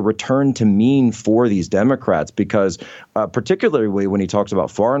actually a return to mean for these Democrats, because particularly when he talks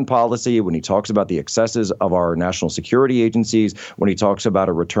about foreign policy, when he talks about the excesses of our national security agencies, when he talks about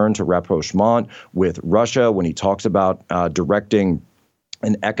a return to rapprochement with Russia, when he talks about directing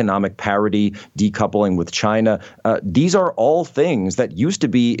an economic parity, decoupling with China. These are all things that used to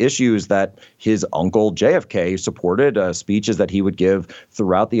be issues that his uncle JFK supported, speeches that he would give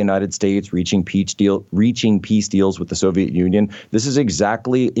throughout the United States, reaching peace deals with the Soviet Union. This is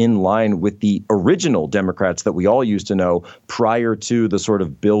exactly in line with the original Democrats that we all used to know prior to the sort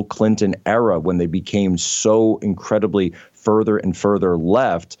of Bill Clinton era, when they became so incredibly further and further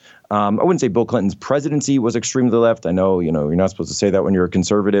left. I wouldn't say Bill Clinton's presidency was extremely left. I know, you're not supposed to say that when you're a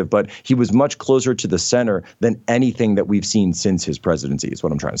conservative, but he was much closer to the center than anything that we've seen since his presidency, is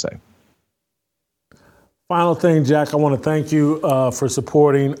what I'm trying to say. Final thing, Jack, I want to thank you for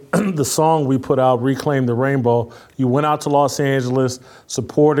supporting the song we put out, Reclaim the Rainbow. You went out to Los Angeles,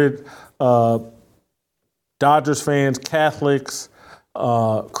 supported Dodgers fans, Catholics,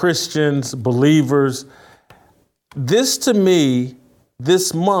 Christians, believers. This, to me,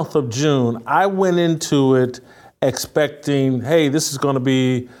 this month of June, I went into it expecting, hey, this is going to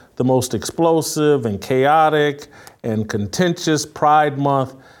be the most explosive and chaotic and contentious Pride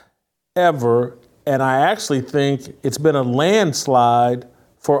Month ever. And I actually think it's been a landslide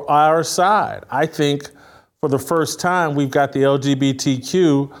for our side. I think for the first time, we've got the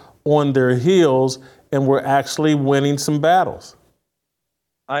LGBTQ on their heels, and we're actually winning some battles.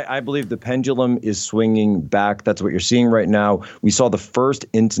 I believe the pendulum is swinging back. That's what you're seeing right now. We saw the first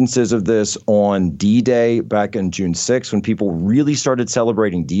instances of this on D-Day back on June 6th, when people really started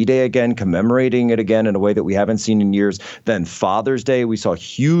celebrating D-Day again, commemorating it again in a way that we haven't seen in years. Then Father's Day, we saw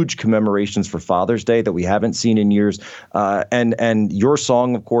huge commemorations for Father's Day that we haven't seen in years. And your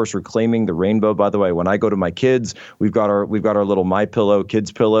song, of course, Reclaiming the Rainbow. By the way, when I go to my kids, we've got our little My Pillow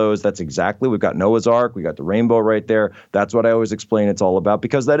kids pillows. That's exactly, we've got Noah's Ark, we got the rainbow right there. That's what I always explain it's all about,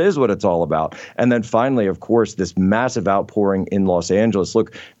 because that is what it's all about. And then finally, of course, this massive outpouring in Los Angeles.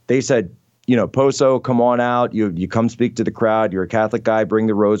 Look, they said, Poso, come on out. You come speak to the crowd. You're a Catholic guy. Bring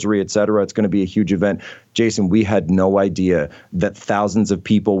the rosary, et cetera. It's going to be a huge event. Jason, we had no idea that thousands of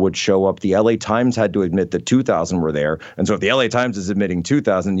people would show up. The LA Times had to admit that 2,000 were there. And so if the LA Times is admitting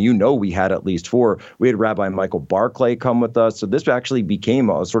 2,000, we had at least 4. We had Rabbi Michael Barclay come with us. So this actually became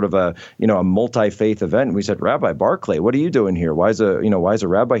a sort of a multi-faith event. And we said, Rabbi Barclay, what are you doing here? Why is a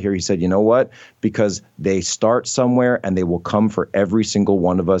rabbi here? He said, you know what? Because they start somewhere and they will come for every single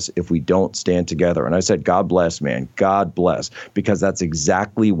one of us if we don't stand together. And I said, God bless, man. God bless. Because that's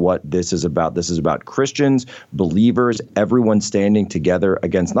exactly what this is about. This is about Christians, believers, everyone standing together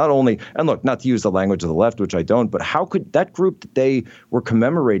against not only, and look, not to use the language of the left, which I don't, but how could that group that they were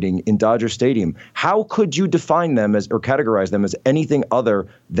commemorating in Dodger Stadium, how could you define them as, or categorize them as anything other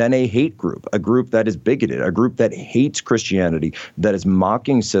than a hate group, a group that is bigoted, a group that hates Christianity, that is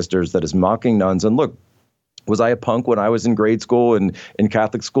mocking sisters, that is mocking nuns? And look, was I a punk when I was in grade school and in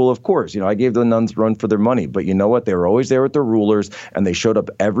Catholic school? Of course. I gave the nuns a run for their money. But you know what? They were always there with their rulers, and they showed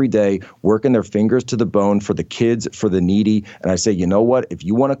up every day working their fingers to the bone for the kids, for the needy. And I say, you know what? If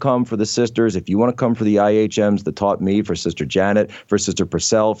you want to come for the sisters, if you want to come for the IHMs that taught me, for Sister Janet, for Sister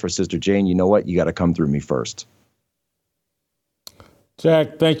Purcell, for Sister Jane, you know what? You got to come through me first.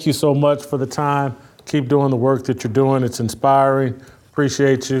 Jack, thank you so much for the time. Keep doing the work that you're doing. It's inspiring.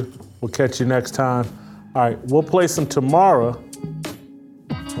 Appreciate you. We'll catch you next time. All right, we'll play some tomorrow,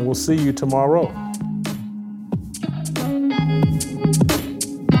 and we'll see you tomorrow.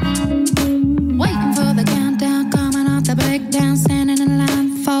 Waiting for the countdown, coming off the breakdown, standing in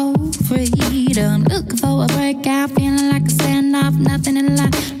line for freedom. Looking for a breakout, feeling like a standoff, nothing in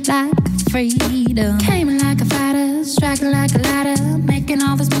life like freedom. Came in like a fighter, striking like a ladder, making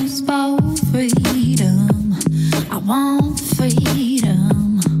all this moves for freedom. I want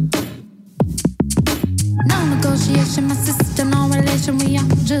freedom. No negotiation, my sister, no relation. We all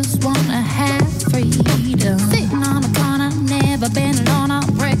just wanna have freedom. Sitting on a corner, never been alone. I'm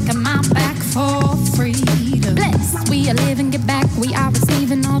breaking my back for freedom. Blessed, we are living, get back. We are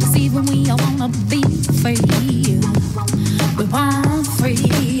receiving, all deceiving. We all wanna be free. We want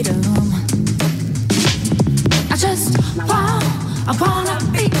freedom. I wanna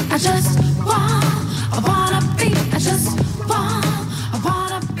be. I just want